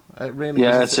enjoyable. It really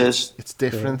is. It is. It's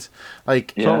different.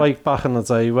 It's not like back in the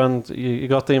day when you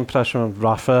got the impression that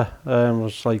Rafa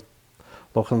was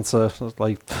looking to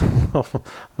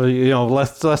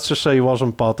let's just say he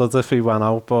wasn't bothered if he went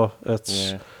out, but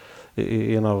it's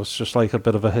it's just a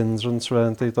bit of a hindrance,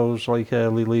 weren't they? Those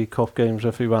early League Cup games,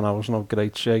 if he went out, was no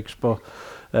great shakes, but.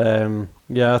 I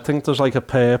think there's a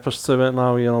purpose to it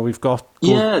now. We've got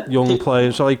good young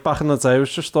players. Back in the day, it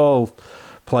was just all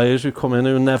players who come in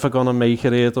who are never going to make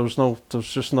it here. There's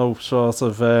just no sort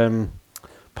of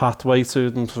pathway to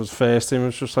them for the first team. It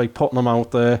was just putting them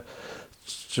out there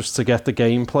just to get the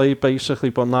gameplay, basically.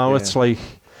 But now it's you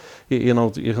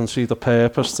can see the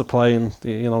purpose to playing.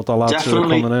 The lads who are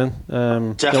coming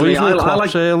in. Definitely, even in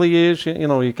Klopp's early years,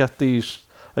 you get these.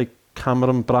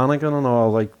 Cameron Brannigan and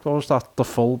all, what was that, the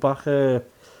fullback,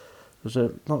 was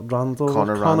it not Randall?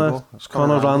 Connor Randall.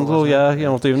 Connor Randall,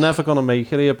 they're never going to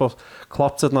make it here, but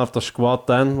Klopp didn't have the squad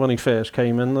then when he first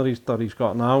came in that he's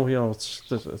got now.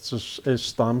 It's his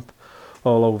stamp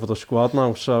all over the squad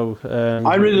now. So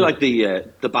I really like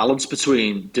the balance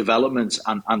between development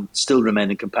and still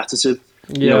remaining competitive.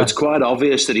 It's quite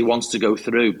obvious that he wants to go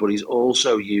through, but he's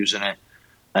also using it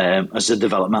as a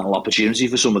developmental opportunity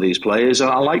for some of these players.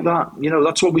 I like that.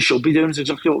 That's what we should be doing. It's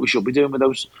exactly what we should be doing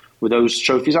with those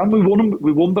trophies. And we won them.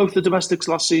 We won both the domestics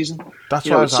last season. That's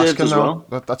what I was asking.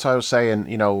 That's what I was saying.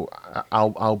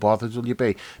 How bothered will you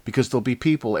be? Because there'll be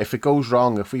people. If it goes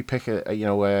wrong, if we pick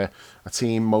a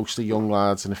team mostly young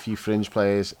lads and a few fringe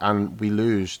players, and we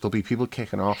lose, there'll be people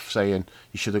kicking off saying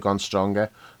you should have gone stronger.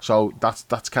 So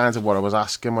that's kind of what I was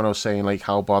asking when I was saying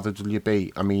how bothered will you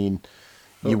be? I mean.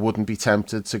 You wouldn't be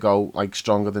tempted to go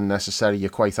stronger than necessary. You're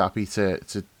quite happy to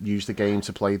use the game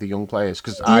to play the young players,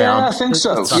 because I think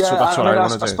so. That's what I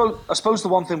want to do. I suppose the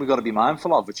one thing we've got to be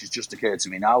mindful of, which has just occurred to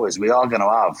me now, is we are going to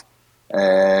have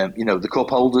the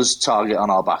cup holders target on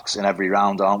our backs in every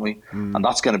round, aren't we? And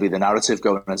that's going to be the narrative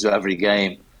going into every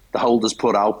game. The holders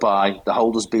put out by, the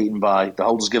holders beaten by, the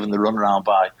holders given the run around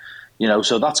by.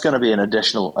 So that's going to be an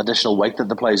additional weight that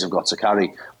the players have got to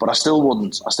carry. But I still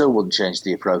wouldn't change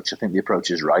the approach. I think the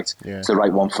approach is right. Yeah. It's the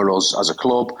right one for us as a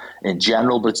club in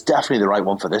general, but it's definitely the right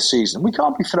one for this season. We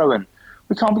can't be throwing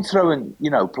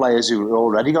players who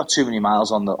already got too many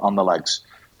miles on the legs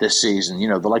this season.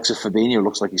 The likes of Fabinho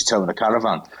looks like he's towing a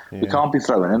caravan. Yeah. We can't be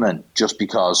throwing him in just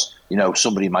because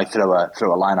somebody might throw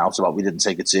a line out about we didn't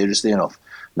take it seriously enough.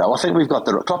 No, I think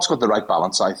Klopp's got the right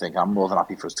balance. I think I'm more than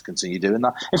happy for us to continue doing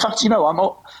that. In fact,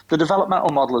 the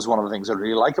developmental model is one of the things I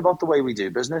really like about the way we do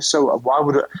business. So why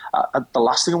would the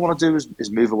last thing I want to do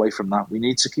is move away from that? We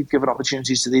need to keep giving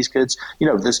opportunities to these kids.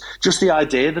 There's just the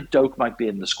idea that Doak might be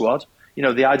in the squad.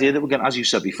 The idea that we're going, as you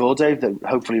said before, Dave, that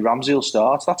hopefully Ramsey will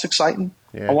start. That's exciting.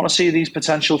 Yeah. I want to see these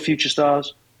potential future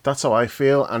stars. That's how I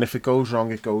feel, and if it goes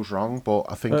wrong, it goes wrong. But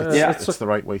I think it's the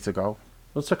right way to go.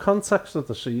 It's the context of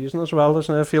the season as well,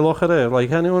 isn't it? If you look at it,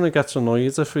 like anyone who gets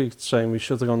annoyed if we saying we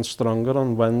should have gone stronger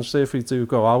on Wednesday if we do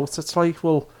go out, it's like,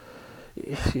 well,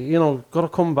 got to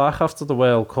come back after the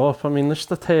World Cup. I mean, this is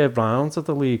the third round of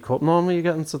the League Cup. Normally you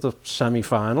get into the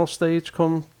semi-final stage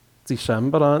come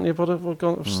December, aren't you? But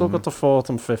we've still got the fourth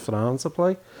and fifth round to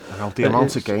play. The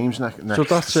amount of games next so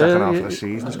that's second half of the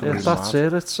season is going to be that's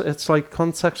mad. It's like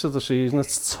context of the season.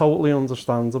 It's totally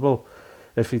understandable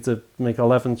if he did make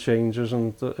 11 changes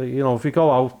and, if we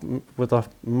go out with a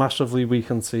massively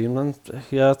weakened team, then,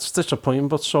 it's disappointing,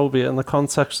 but so be it. In the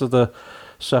context of the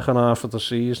second half of the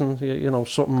season,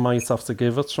 something might have to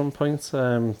give at some point.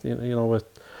 With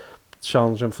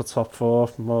challenging for top four,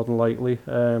 more than likely.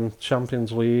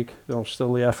 Champions League,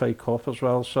 still the FA Cup as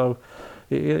well. So,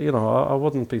 I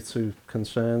wouldn't be too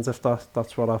concerned if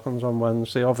that's what happens on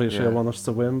Wednesday. Obviously, I want us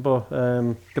to win, but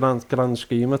grand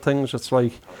scheme of things, it's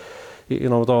like,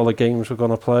 with all the games we're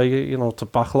going to play, the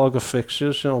backlog of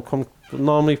fixtures,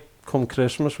 normally come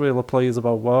Christmas we'll have played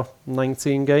about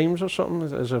 19 games or something.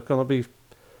 Is it going to be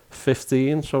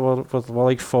 15? So we're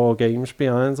like 4 games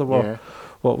behind of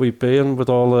what we've been, with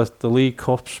all the League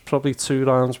Cups probably 2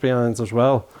 rounds behind as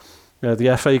well.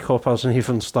 The FA Cup hasn't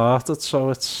even started,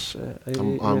 so it's...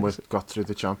 and we've got through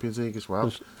the Champions League as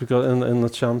well. We've got in the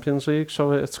Champions League,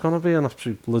 so it's going to be an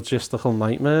absolute logistical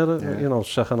nightmare,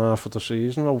 second half of the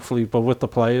season, hopefully. But with the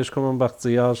players coming back,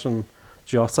 Diaz and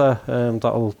Jota,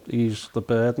 that'll ease the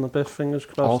burden a bit, fingers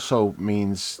crossed. Also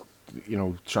means,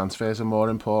 transfers are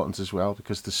more important as well,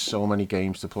 because there's so many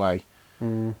games to play.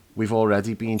 We've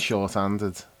already been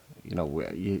short-handed.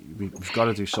 We've got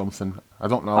to do something. I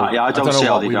don't know. I don't see know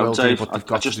how what they we don't, will Dave. do, but they've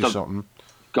got to do something.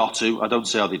 Got to. I don't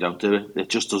see how they don't do it. It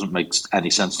just doesn't make any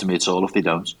sense to me at all if they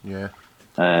don't. Yeah.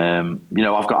 I'm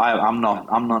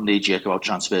not knee-jerk about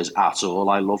transfers at all.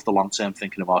 I love the long-term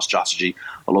thinking of our strategy.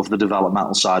 I love the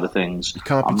developmental side of things. You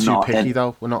can't be too picky,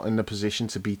 though. We're not in the position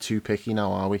to be too picky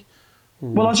now, are we?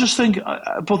 Well, I just think,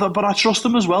 but I trust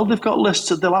them as well. They've got lists.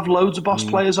 They'll have loads of boss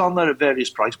players on there at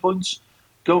various price points.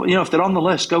 Go, if they're on the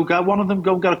list, go get one of them.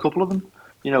 Go get a couple of them.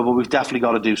 But we've definitely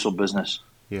got to do some business.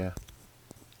 Yeah.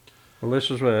 Well, this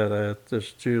is where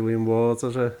this Julian Ward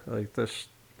is this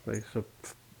like a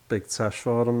big test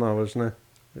for him now, isn't it?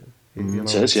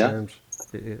 It is, yeah.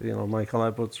 Michael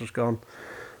Edwards has gone.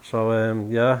 So,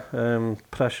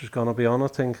 pressure's going to be on, I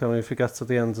think. I mean, if we get to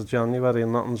the end of January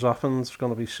and nothing's happened, there's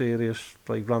going to be serious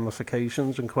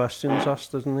ramifications and questions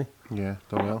asked, isn't he? Yeah,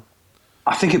 there will.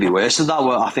 I think it'd be worse than that.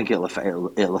 I think it'll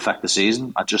affect the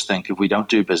season. I just think if we don't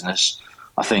do business,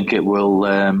 I think it will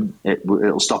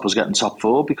it'll stop us getting top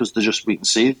 4, because we can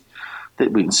see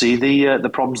the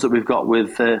problems that we've got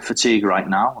with fatigue right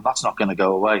now, and that's not going to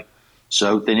go away.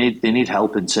 So they need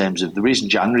help in terms of the reason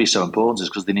January is so important is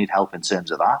because they need help in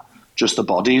terms of that. Just the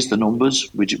bodies, the numbers.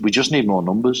 We just need more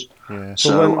numbers. Yeah.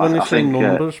 So when you say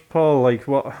numbers, Paul, like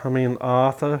what? I mean,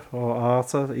 Arthur.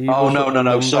 Oh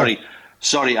no!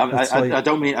 Sorry, I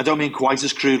don't mean quite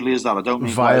as crudely as that. I don't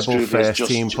mean viable quite as crudely first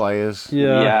team players.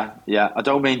 Yeah. I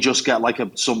don't mean just get like a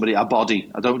body.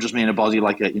 I don't just mean a body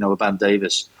like a Ben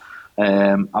Davis.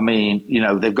 I mean,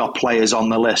 they've got players on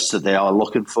the list that they are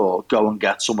looking for. Go and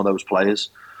get some of those players.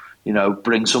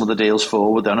 Bring some of the deals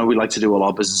forward. I know we like to do all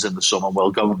our business in the summer. We'll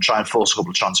go and try and force a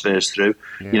couple of transfers through.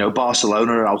 Yeah.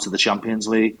 Barcelona are out of the Champions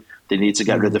League. They need to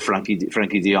get rid of Frankie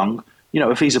de Jong.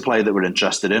 If he's a player that we're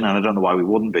interested in, and I don't know why we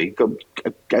wouldn't be, go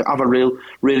have a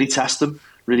really test him,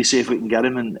 really see if we can get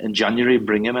him in January and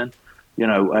bring him in.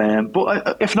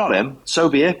 But if not him, so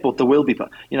be it. But there will be,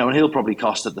 and he'll probably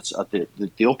cost at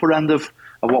the upper end of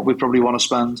what we probably want to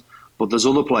spend. But there's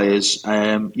other players, they'll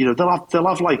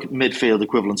have like midfield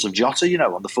equivalents of Jota,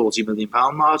 on the £40 million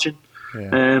margin.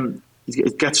 Yeah.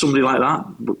 Get somebody like that.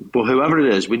 But whoever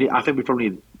it is, I think we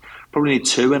probably need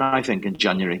 2 in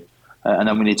January. And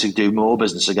then we need to do more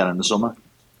business again in the summer.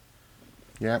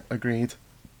 Yeah, agreed.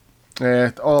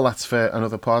 All that's for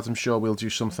another part. I'm sure we'll do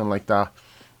something like that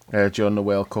during the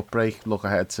World Cup break. Look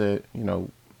ahead to,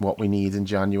 what we need in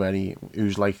January,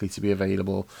 who's likely to be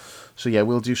available. So yeah,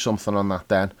 we'll do something on that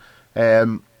then.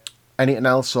 Anything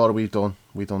else, or are we done?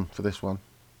 We done for this one?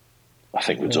 I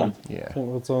think we're done. Yeah. I think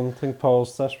we're done. I think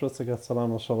Paul's desperate to get to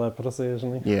Lama celebrity,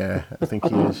 isn't he? Yeah, I think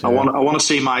he is. I want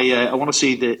to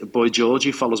see the boy George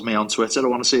who follows me on Twitter. I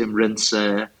want to see him rinse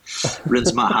Matt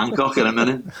Hancock in a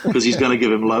minute, because he's going to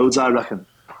give him loads, I reckon.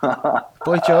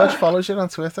 Boy George follows you on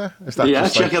Twitter. Is that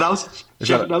check it out.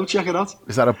 Check it out.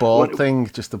 Is that a bald thing?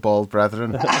 Just the bald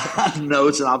brethren? No,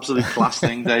 it's an absolute class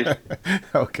thing, Dave.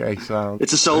 Okay, so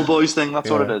it's a Soul Boys thing. That's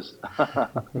what it is.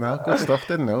 No, good stuff.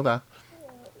 Didn't know that.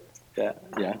 Yeah,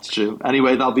 it's true.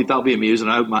 Anyway, that'll be amusing.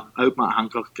 I hope Matt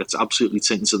Hancock gets absolutely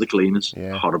taken to the cleaners.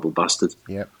 Yeah. Horrible bastard.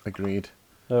 Yep, agreed.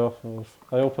 I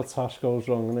hope a tash goes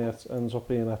wrong and it ends up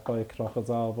being ate by a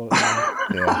crocodile. But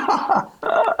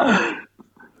Yeah.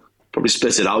 Probably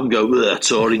spit it out and go,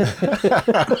 Tory.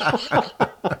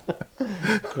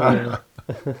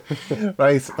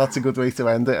 Right, that's a good way to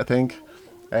end it, I think.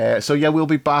 So yeah, we'll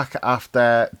be back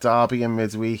after Derby in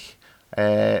midweek.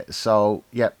 So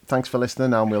yeah, thanks for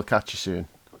listening, and we'll catch you soon.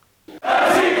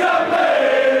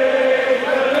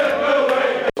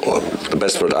 Well, the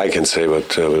best word I can say,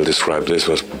 but will describe this,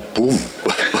 was boom.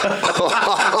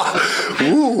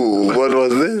 Ooh, what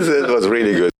was this? It was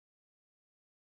really good.